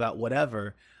about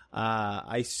whatever,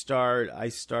 I start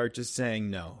just saying,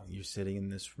 no, you're sitting in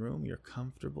this room, you're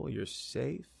comfortable, you're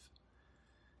safe,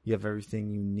 you have everything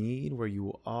you need where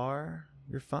you are,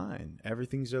 you're fine,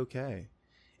 everything's okay.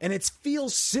 And it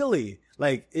feels silly.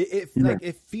 Like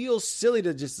it feels silly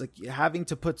to just like having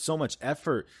to put so much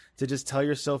effort to just tell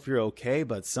yourself you're okay.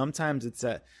 But sometimes it's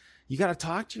that you got to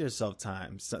talk to yourself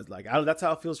times. So like that's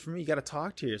how it feels for me. You got to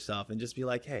talk to yourself and just be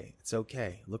like, hey, it's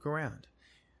okay. Look around,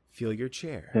 feel your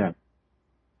chair. Yeah.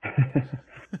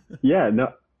 Yeah. No,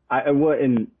 I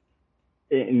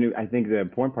think the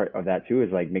important part of that too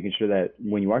is like making sure that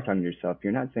when you are talking to yourself,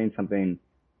 you're not saying something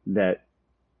that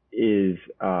is,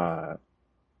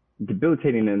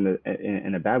 debilitating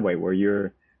in a bad way, where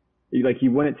you're like,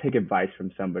 you wouldn't take advice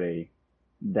from somebody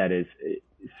that is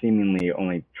seemingly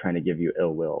only trying to give you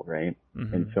ill will, right?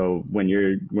 Mm-hmm. And so when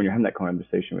you're having that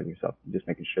conversation with yourself, just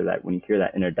making sure that when you hear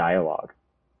that inner dialogue,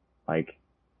 like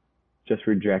just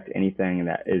reject anything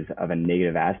that is of a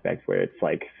negative aspect, where it's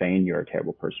like saying you're a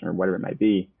terrible person or whatever it might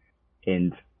be.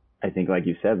 And I think, like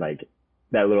you said, like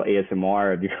that little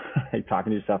ASMR of you like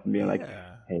talking to yourself and being like,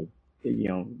 hey, you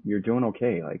know, you're doing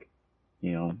okay. Like,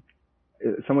 you know,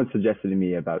 someone suggested to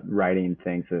me about writing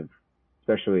things of,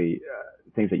 especially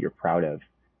things that you're proud of.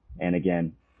 And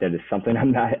again, that is something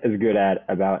I'm not as good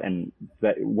about. And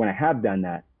that when I have done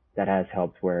that, that has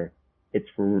helped, where it's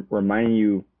reminding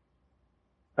you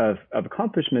of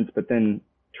accomplishments, but then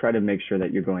try to make sure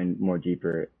that you're going more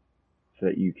deeper so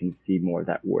that you can see more of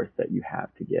that worth that you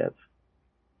have to give.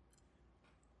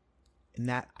 And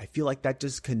that, I feel like that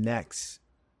just connects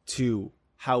to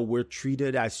how we're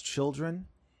treated as children.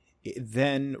 It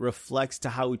then reflects to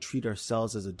how we treat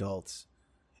ourselves as adults.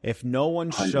 If no one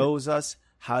shows us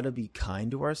how to be kind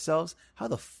to ourselves, how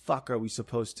the fuck are we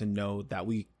supposed to know that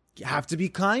we have to be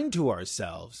kind to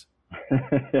ourselves?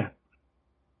 Yeah.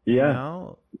 You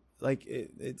know? Like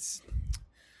it's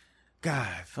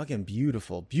God, fucking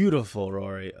beautiful, beautiful,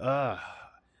 Rory. All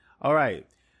right.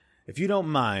 If you don't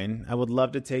mind, I would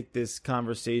love to take this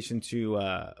conversation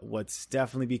to what's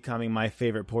definitely becoming my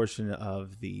favorite portion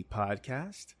of the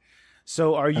podcast.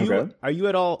 So are you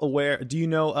at all aware, do you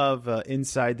know of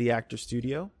Inside the Actor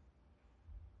Studio?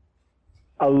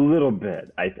 A little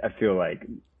bit, I feel like.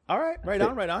 All right, right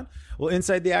on. Well,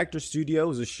 Inside the Actor Studio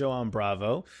was a show on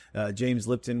Bravo. James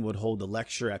Lipton would hold a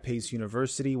lecture at Pace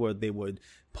University where they would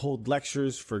hold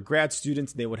lectures for grad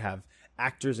students. They would have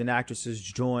actors and actresses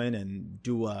join and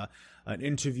do an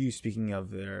interview speaking of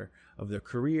their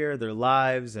career, their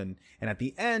lives. And at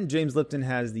the end, James Lipton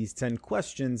has these 10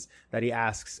 questions that he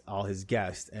asks all his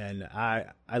guests. And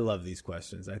I love these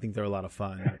questions. I think they're a lot of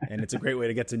fun. And it's a great way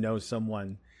to get to know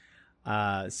someone.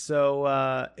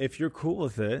 So if you're cool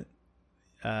with it,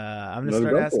 I'm going to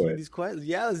start asking you these questions.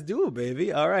 Yeah, let's do it,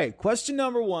 baby. All right. Question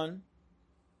number 1.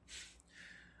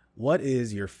 What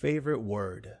is your favorite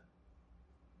word?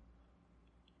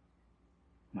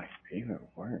 My favorite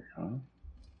word, huh?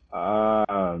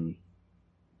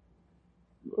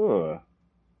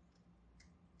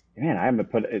 Man, I haven't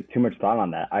put too much thought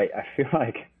on that. I feel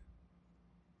like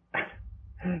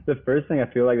the first thing I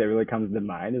feel like that really comes to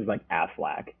mind is like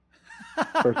Aflac.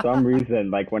 For some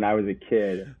reason, like when I was a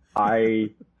kid, I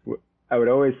would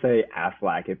always say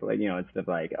Aflac if like, you know, instead of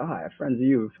like, oh, I have friends of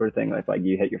you sort of thing, like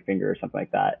you hit your finger or something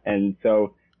like that. And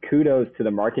so kudos to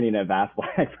the marketing of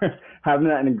Aflac for having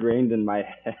that ingrained in my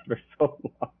head for so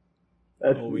long.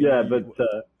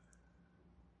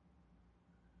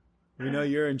 We know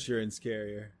your insurance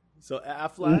carrier. So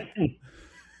Aflac?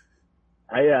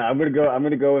 I'm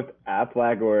gonna go with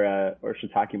Aflac or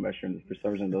shiitake mushrooms. For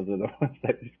some reason, those are the ones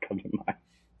that just come to mind.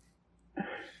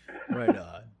 Right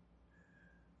on.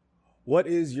 What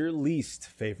is your least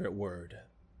favorite word?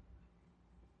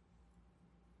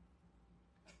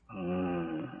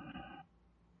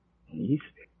 Least.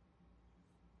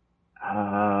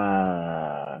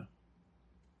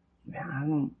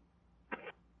 Man,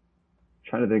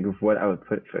 trying to think of what I would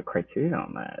put for criteria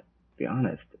on that. To be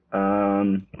honest.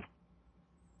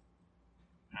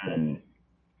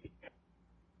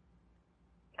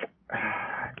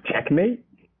 Checkmate.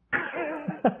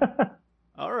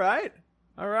 All right.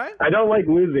 I don't like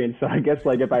losing, so I guess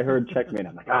like if I heard checkmate,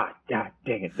 I'm like, God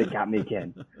dang it, they got me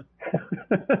again.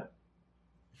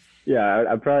 Yeah,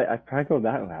 I'd probably go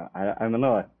that route. I don't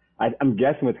know. I'm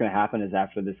guessing what's going to happen is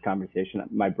after this conversation,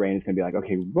 my brain is going to be like,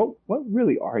 okay, what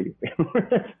really are you?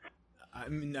 I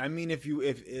mean,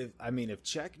 if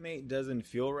checkmate doesn't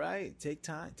feel right, take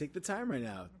the time right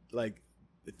now. Like,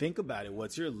 think about it.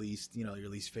 What's your least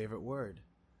favorite word?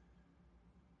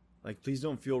 Like, please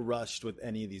don't feel rushed with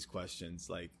any of these questions.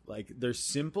 Like they're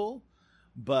simple,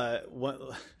 but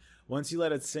once you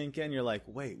let it sink in, you're like,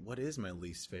 wait, what is my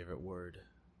least favorite word?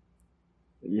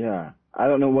 Yeah, I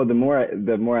don't know. Well, the more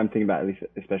I'm thinking about it, at least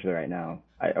especially right now,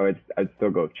 I'd still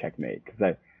go with checkmate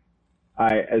because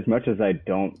I as much as I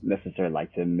don't necessarily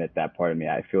like to admit that part of me,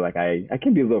 I feel like I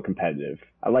can be a little competitive.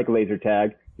 I like laser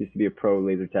tag. Used to be a pro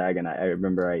laser tag, and I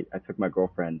remember I took my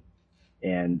girlfriend,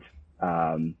 and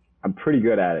I'm pretty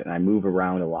good at it, and I move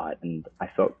around a lot, and I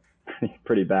felt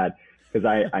pretty bad because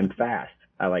I'm fast.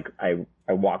 I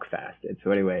walk fast, and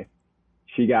so anyway,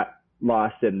 she got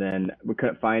lost, and then we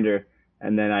couldn't find her.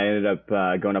 And then I ended up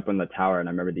going up on the tower, and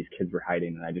I remember these kids were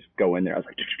hiding, and I just go in there. I was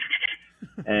like,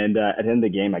 and at the end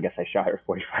of the game, I guess I shot her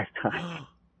 45 times.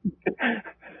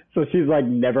 So she's like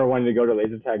never wanted to go to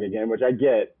laser tag again, which I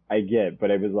get,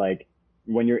 but it was like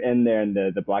when you're in there and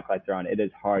the black lights are on, it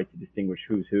is hard to distinguish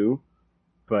who's who.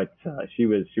 But she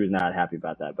was not happy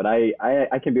about that. But I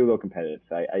can be a little competitive,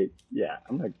 so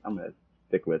I'm gonna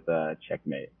stick with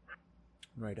checkmate.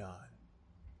 Right on.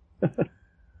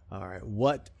 All right.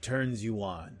 What turns you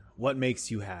on? What makes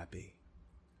you happy?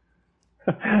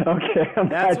 Okay.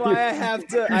 That's why I have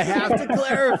to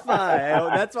clarify.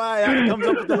 That's why it comes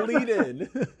up with the lead in.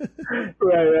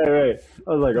 Right. I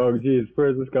was like, oh geez,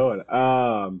 where's this going?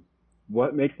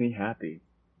 What makes me happy?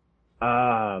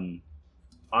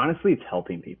 Honestly, it's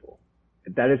helping people.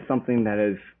 That is something that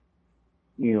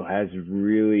has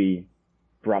really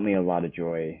brought me a lot of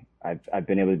joy. I've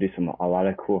been able to do a lot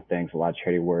of cool things, a lot of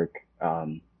charity work.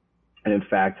 And in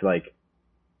fact, like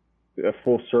a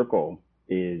full circle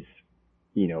is,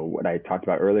 what I talked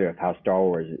about earlier of how Star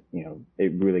Wars,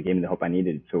 it really gave me the hope I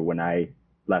needed. So when I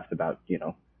left about,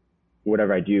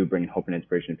 whatever I do, bringing hope and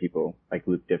inspiration to people like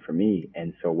Luke did for me.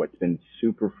 And so what's been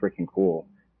super freaking cool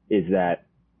is that,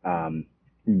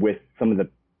 with some of the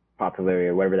popularity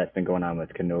or whatever that's been going on with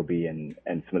Kenobi and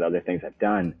some of the other things I've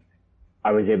done,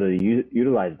 I was able to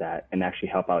utilize that and actually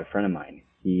help out a friend of mine.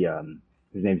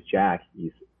 His name's Jack.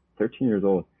 He's 13 years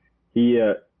old. He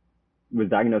was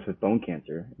diagnosed with bone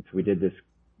cancer. So we did this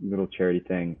little charity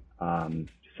thing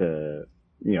to,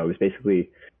 it was basically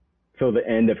till the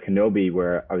end of Kenobi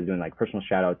where I was doing like personal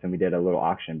shout outs and we did a little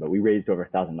auction, but we raised over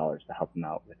 $1,000 to help him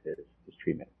out with his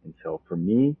treatment. And so for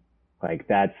me, like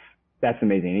that's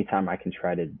amazing. Anytime I can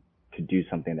try to do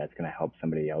something that's going to help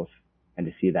somebody else and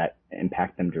to see that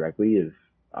impact them directly is,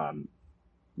 I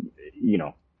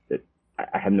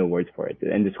have no words for it.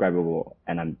 It's indescribable.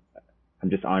 And I'm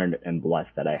just honored and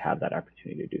blessed that I have that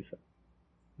opportunity to do so.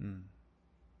 Mm.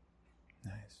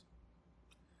 Nice.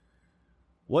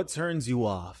 What turns you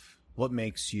off? What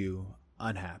makes you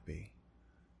unhappy?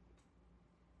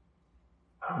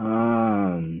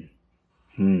 I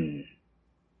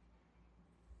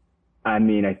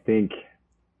mean, I think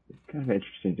it's kind of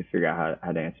interesting to figure out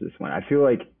how to answer this one. I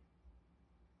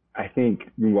think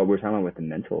what we're talking about with the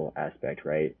mental aspect,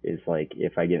 right, is like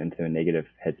if I get into a negative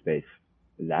headspace,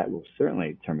 that will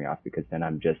certainly turn me off because then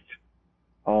I'm just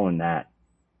all in that.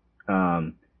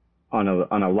 On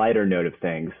a lighter note of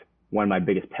things, one of my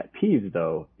biggest pet peeves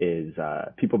though is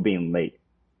people being late.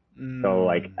 So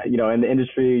like, in the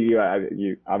industry,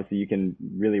 you obviously you can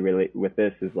really relate with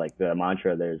this is like the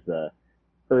mantra. There's the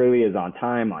early is on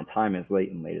time is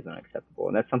late, and late is unacceptable.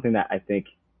 And that's something that I think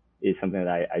is something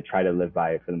that I try to live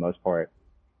by for the most part.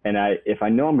 And if I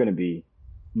know I'm going to be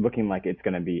looking like I'm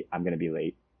going to be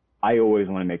late, I always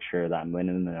want to make sure that I'm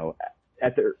letting them know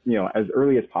as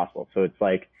early as possible. So it's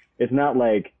like, it's not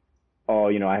like, oh,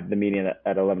 I have the meeting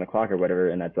at 11 o'clock or whatever,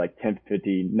 and that's like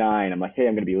 10:59. I'm like, hey,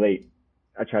 I'm going to be late.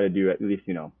 I try to do at least,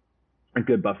 a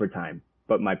good buffer time.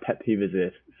 But my pet peeve is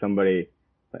if somebody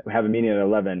have a meeting at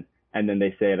 11 and then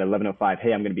they say at 11:05,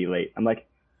 hey, I'm going to be late. I'm like,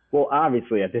 well,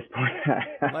 obviously at this point,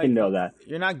 I know that.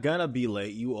 You're not going to be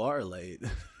late. You are late.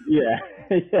 Yeah.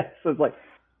 Yeah. So it's like,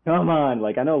 come on.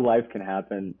 Like, I know life can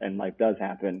happen and life does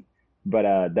happen, but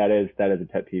that is a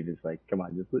pet peeve. Is like, come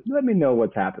on, just let me know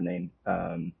what's happening.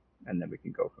 And then we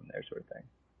can go from there, sort of thing.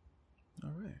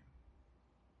 All right.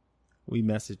 We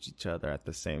messaged each other at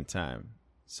the same time.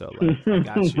 So like, I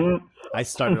got you. I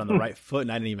started on the right foot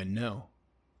and I didn't even know.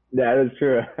 That is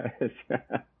true.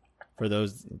 For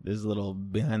this little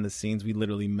behind the scenes, we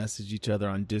literally messaged each other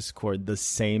on Discord the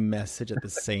same message at the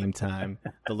same time.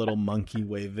 The little monkey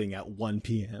waving at 1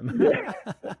 p.m. Yeah.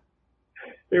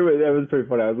 That was pretty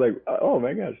funny. I was like, oh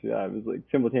my gosh. Yeah, it was like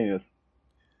simultaneous.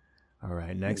 All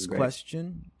right. Next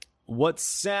question. What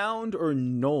sound or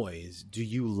noise do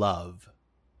you love?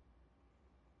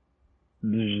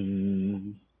 Gotta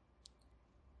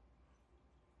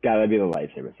be the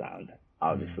lightsaber sound,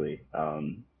 obviously.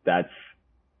 That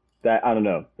I don't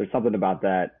know. There's something about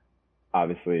that.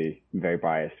 Obviously, very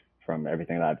biased from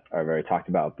everything that I've already talked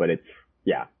about, but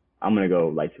I'm gonna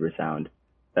go lightsaber sound.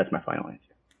 That's my final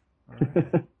answer.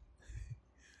 Right.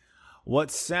 What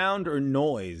sound or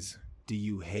noise do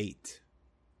you hate?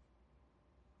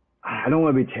 I don't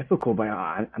want to be typical, but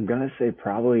I'm gonna say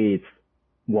probably it's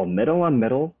middle on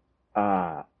middle.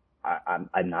 I'm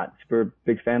not super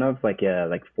big fan of like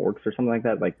forks or something like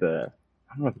that. Like I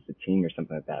don't know if it's a ting or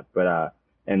something like that, but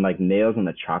and like nails on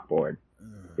the chalkboard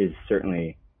is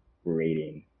certainly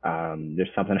grating. There's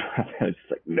something about that. It's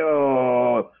just like,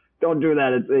 no, don't do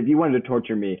that. If you wanted to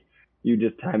torture me, you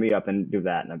just tie me up and do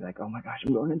that, and I'd be like, oh my gosh,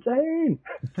 I'm going insane.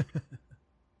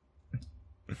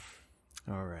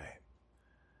 All right.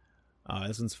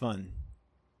 This one's fun.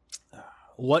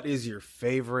 What is your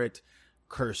favorite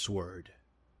curse word?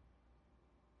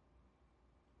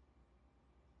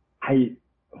 I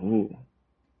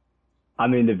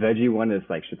mean, the veggie one is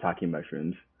like shiitake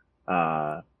mushrooms.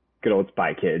 Good old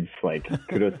Spy Kids. Like,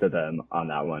 kudos to them on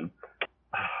that one.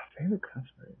 Favorite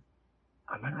curse word?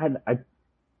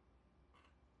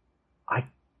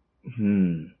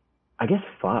 I guess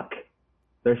fuck.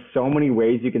 There's so many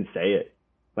ways you can say it.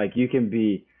 Like, you can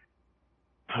be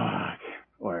fuck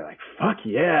or like fuck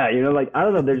yeah, like I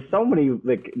don't know. There's so many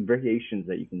like variations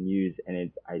that you can use, and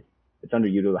it's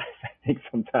underutilized, I think,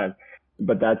 sometimes.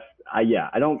 But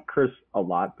I don't curse a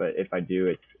lot, but if I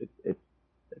do, it's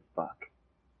fuck.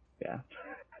 Yeah.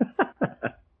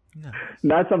 Nice.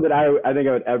 Not something I think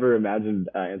I would ever imagine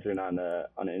answering on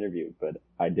an interview, but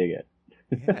I dig it.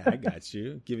 Yeah, I got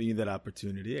you. Giving you that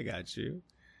opportunity. I got you.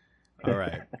 All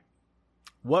right.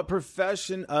 What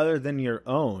profession other than your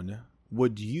own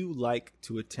would you like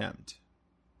to attempt?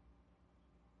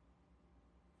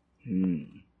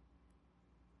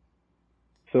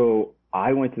 So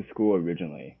I went to school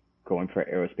originally going for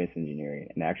aerospace engineering.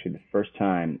 And actually, the first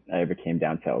time I ever came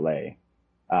down to LA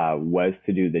was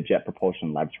to do the Jet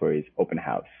Propulsion Laboratories open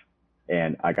house.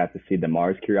 And I got to see the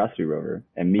Mars Curiosity rover.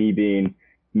 And me being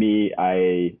me,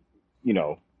 I,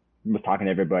 was talking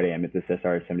to everybody. I'm at this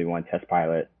SR-71 test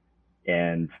pilot.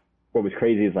 And what was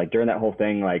crazy is like during that whole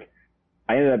thing, like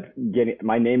I ended up getting,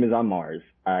 my name is on Mars.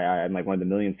 I'm like one of the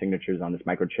million signatures on this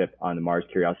microchip on the Mars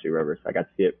Curiosity rover. So I got to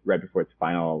see it right before its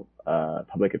final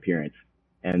public appearance.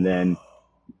 And then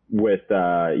with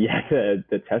the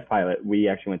test pilot, we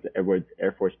actually went to Edwards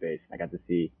Air Force Base. I got to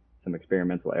see some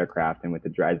experimental aircraft and with the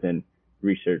Dresden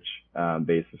research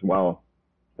base as well.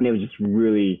 And it was just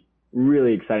really,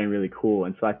 really exciting, really cool.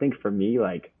 And so I think for me,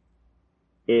 like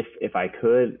if I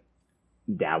could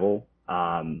dabble,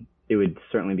 it would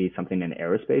certainly be something in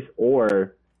aerospace,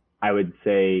 or I would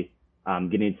say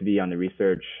getting to be on the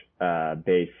research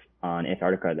base on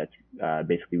Antarctica that's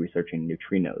basically researching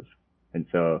neutrinos. And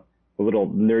so the little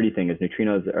nerdy thing is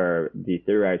neutrinos are the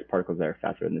theorized particles that are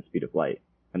faster than the speed of light.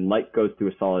 And light goes through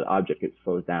a solid object, it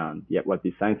slows down. Yet what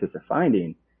these scientists are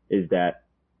finding is that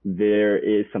there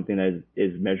is something that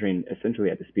is measuring essentially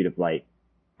at the speed of light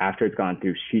after it's gone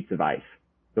through sheets of ice.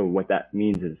 So what that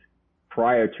means is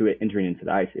prior to it entering into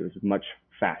the ice, it was much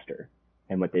faster.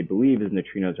 And what they believe is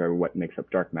neutrinos are what makes up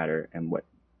dark matter and what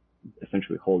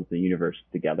essentially holds the universe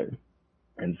together.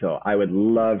 And so I would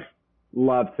love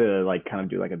to like kind of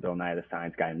do like a Bill Nye the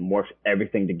Science Guy and morph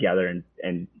everything together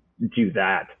and do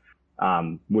that.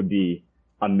 Would be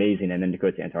amazing. And then to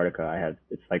go to Antarctica,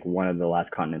 it's like one of the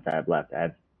last continents I have left. I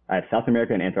have South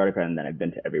America and Antarctica, and then I've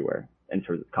been to everywhere in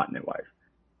terms of continent wise.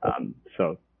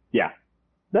 So yeah,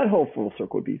 that whole full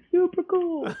circle would be super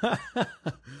cool.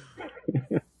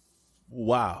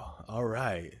 Wow. All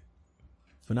right.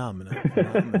 Phenomenal.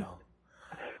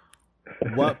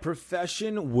 What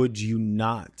profession would you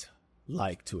not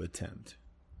like to attempt?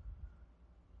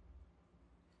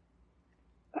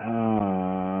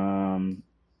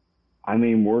 I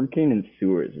mean, working in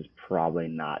sewers is probably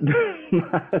not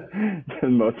the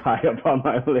most high up on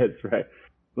my list, right?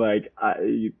 Like, I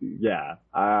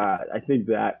think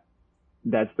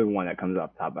that's the one that comes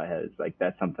off the top of my head. It's like,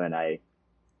 that's something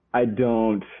I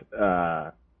don't,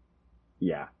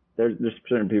 there's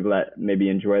certain people that maybe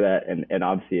enjoy that. And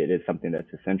obviously it is something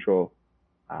that's essential.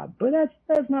 But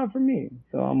that's not for me.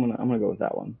 So I'm going to go with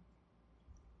that one.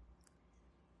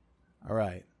 All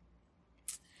right.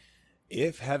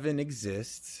 If heaven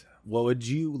exists, what would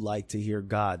you like to hear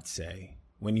God say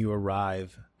when you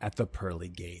arrive at the pearly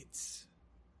gates?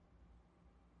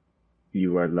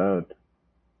 You are loved.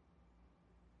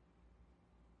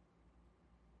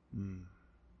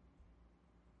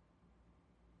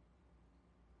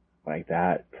 Like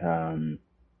that.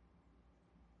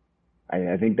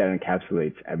 I think that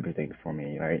encapsulates everything for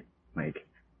me, right? Like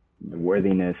the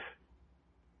worthiness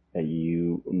that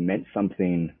you meant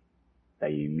something,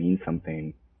 that you mean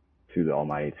something to the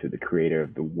Almighty, to the creator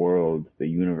of the world, the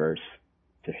universe.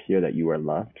 To hear that you are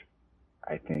loved,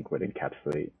 I think would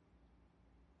encapsulate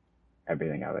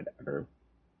everything I would ever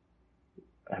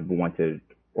have wanted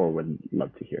or would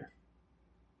love to hear.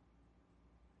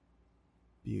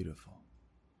 Beautiful.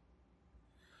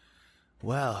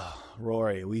 Well,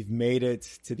 Rory, we've made it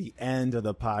to the end of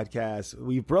the podcast.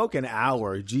 We've broken an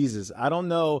hour. Jesus, I don't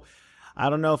know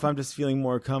if I'm just feeling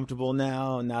more comfortable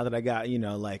now that I got,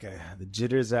 the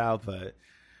jitters out, but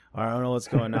I don't know what's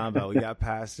going on, but we got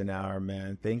past an hour,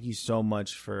 man. Thank you so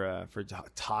much for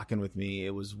talking with me.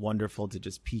 It was wonderful to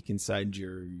just peek inside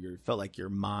your felt like your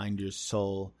mind, your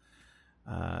soul.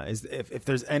 If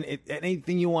there's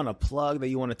anything you want to plug that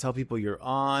you want to tell people you're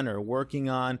on or working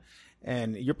on,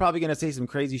 and you're probably going to say some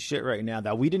crazy shit right now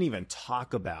that we didn't even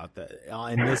talk about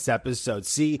in this episode.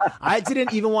 See, I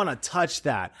didn't even want to touch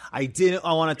that. I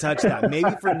want to touch that. Maybe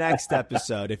for next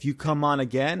episode, if you come on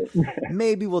again,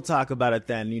 maybe we'll talk about it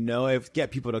then,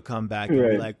 get people to come back and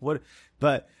be like, what,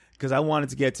 but because I wanted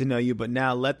to get to know you, but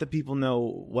now let the people know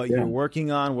what you're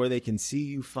working on, where they can see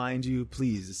you, find you.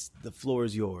 Please, the floor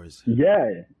is yours.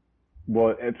 Yeah.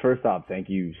 Well, first off, thank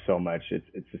you so much.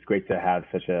 It's just great to have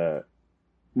such a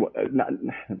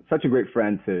great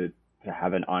friend to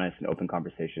have an honest and open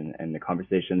conversation, and the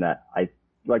conversation that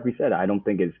like we said, I don't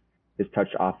think is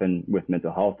touched often with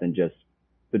mental health and just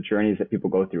the journeys that people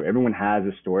go through. Everyone has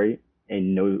a story,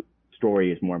 and no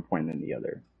story is more important than the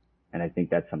other. And I think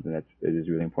that's something that is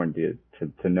really important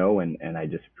to know. And I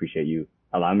just appreciate you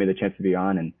allowing me the chance to be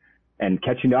on and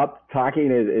catching up, talking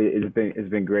has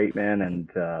been great, man. And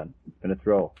it's been a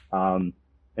thrill.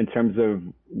 In terms of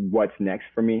what's next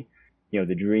for me,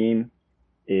 the dream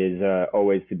is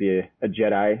always to be a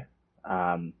Jedi,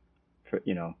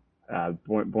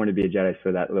 born to be a Jedi,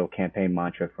 so that little campaign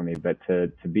mantra for me. But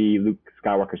to be Luke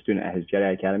Skywalker's student at his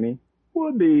Jedi Academy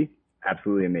would be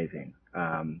absolutely amazing.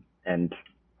 And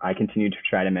I continue to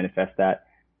try to manifest that.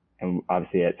 And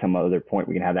obviously, at some other point,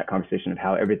 we can have that conversation of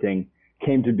how everything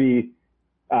came to be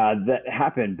that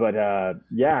happened. But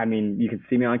yeah, I mean, you can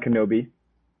see me on Kenobi,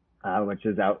 which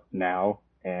is out now,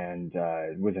 and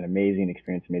it was an amazing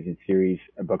experience, amazing series,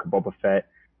 a Book of Boba Fett.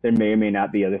 There may or may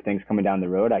not be other things coming down the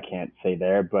road. I can't say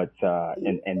there, but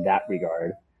in that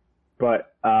regard.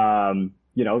 But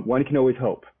you know, one can always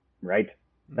hope, right?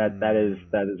 That is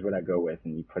what I go with,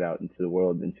 and you put out into the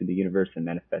world, into the universe, and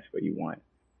manifest what you want.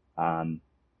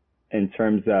 In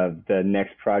terms of the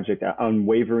next project,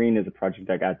 Unwavering is a project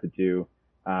I got to do,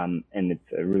 and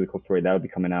it's a really cool story that'll be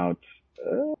coming out,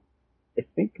 I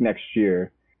think next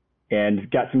year,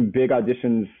 and got some big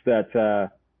auditions that,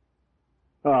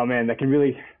 oh man, that can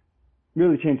really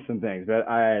change some things. But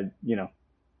I, you know,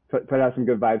 put out some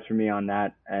good vibes for me on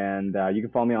that, and you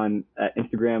can follow me on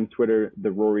Instagram, Twitter,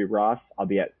 the Rory Ross. I'll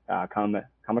be at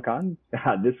Comic-Con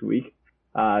this week,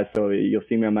 so you'll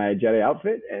see me on my Jedi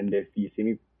outfit, and if you see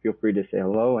me, feel free to say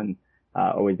hello, and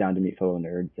always down to meet fellow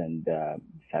nerds and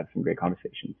just have some great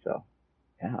conversations. So,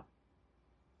 yeah.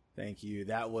 Thank you.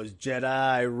 That was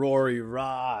Jedi Rory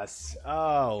Ross.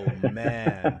 Oh,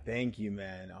 man. Thank you,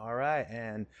 man. All right.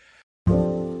 And I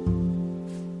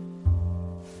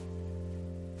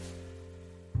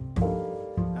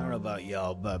don't know about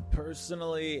y'all, but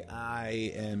personally,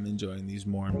 I am enjoying these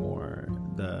more and more.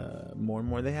 The more and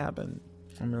more they happen.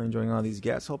 I'm really enjoying all these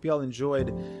guests. Hope y'all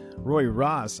enjoyed Rory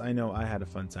Ross. I know I had a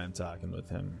fun time talking with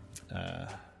him.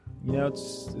 You know,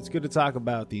 it's good to talk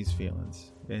about these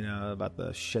feelings, you know, about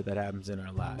the shit that happens in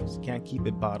our lives. You can't keep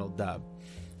it bottled up,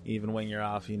 even when you're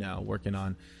off, you know, working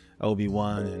on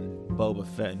Obi-Wan and Boba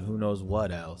Fett and who knows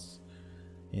what else.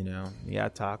 You know, you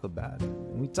gotta talk about it.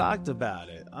 And we talked about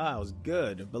it. Oh, it was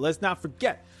good. But let's not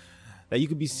forget that you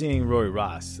could be seeing Rory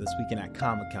Ross this weekend at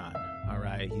Comic-Con. All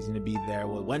right, he's gonna be there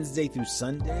Wednesday through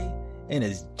Sunday in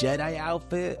his Jedi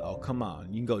outfit. Oh, come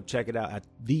on. You can go check it out at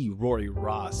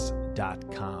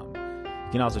theroryross.com.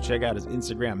 You can also check out his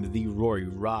Instagram, The Rory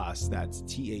Ross. That's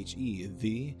THE,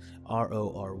 the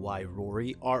RORY,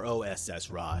 Rory, ROSS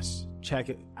Ross. Check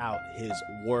out his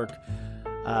work.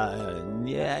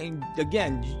 Yeah,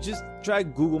 again, you just try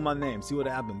Google my name, see what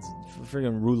happens.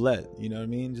 Friggin' roulette, you know what I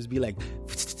mean? Just be like,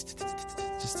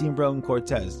 Justine Brogan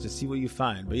Cortez, just see what you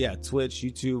find. But yeah, Twitch,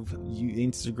 YouTube,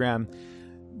 Instagram,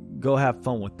 go have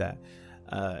fun with that.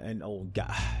 And oh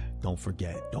God, don't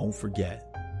forget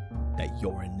that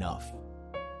you're enough.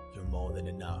 You're more than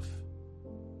enough.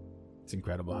 It's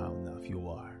incredible how enough you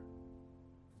are.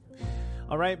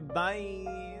 All right,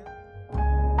 bye.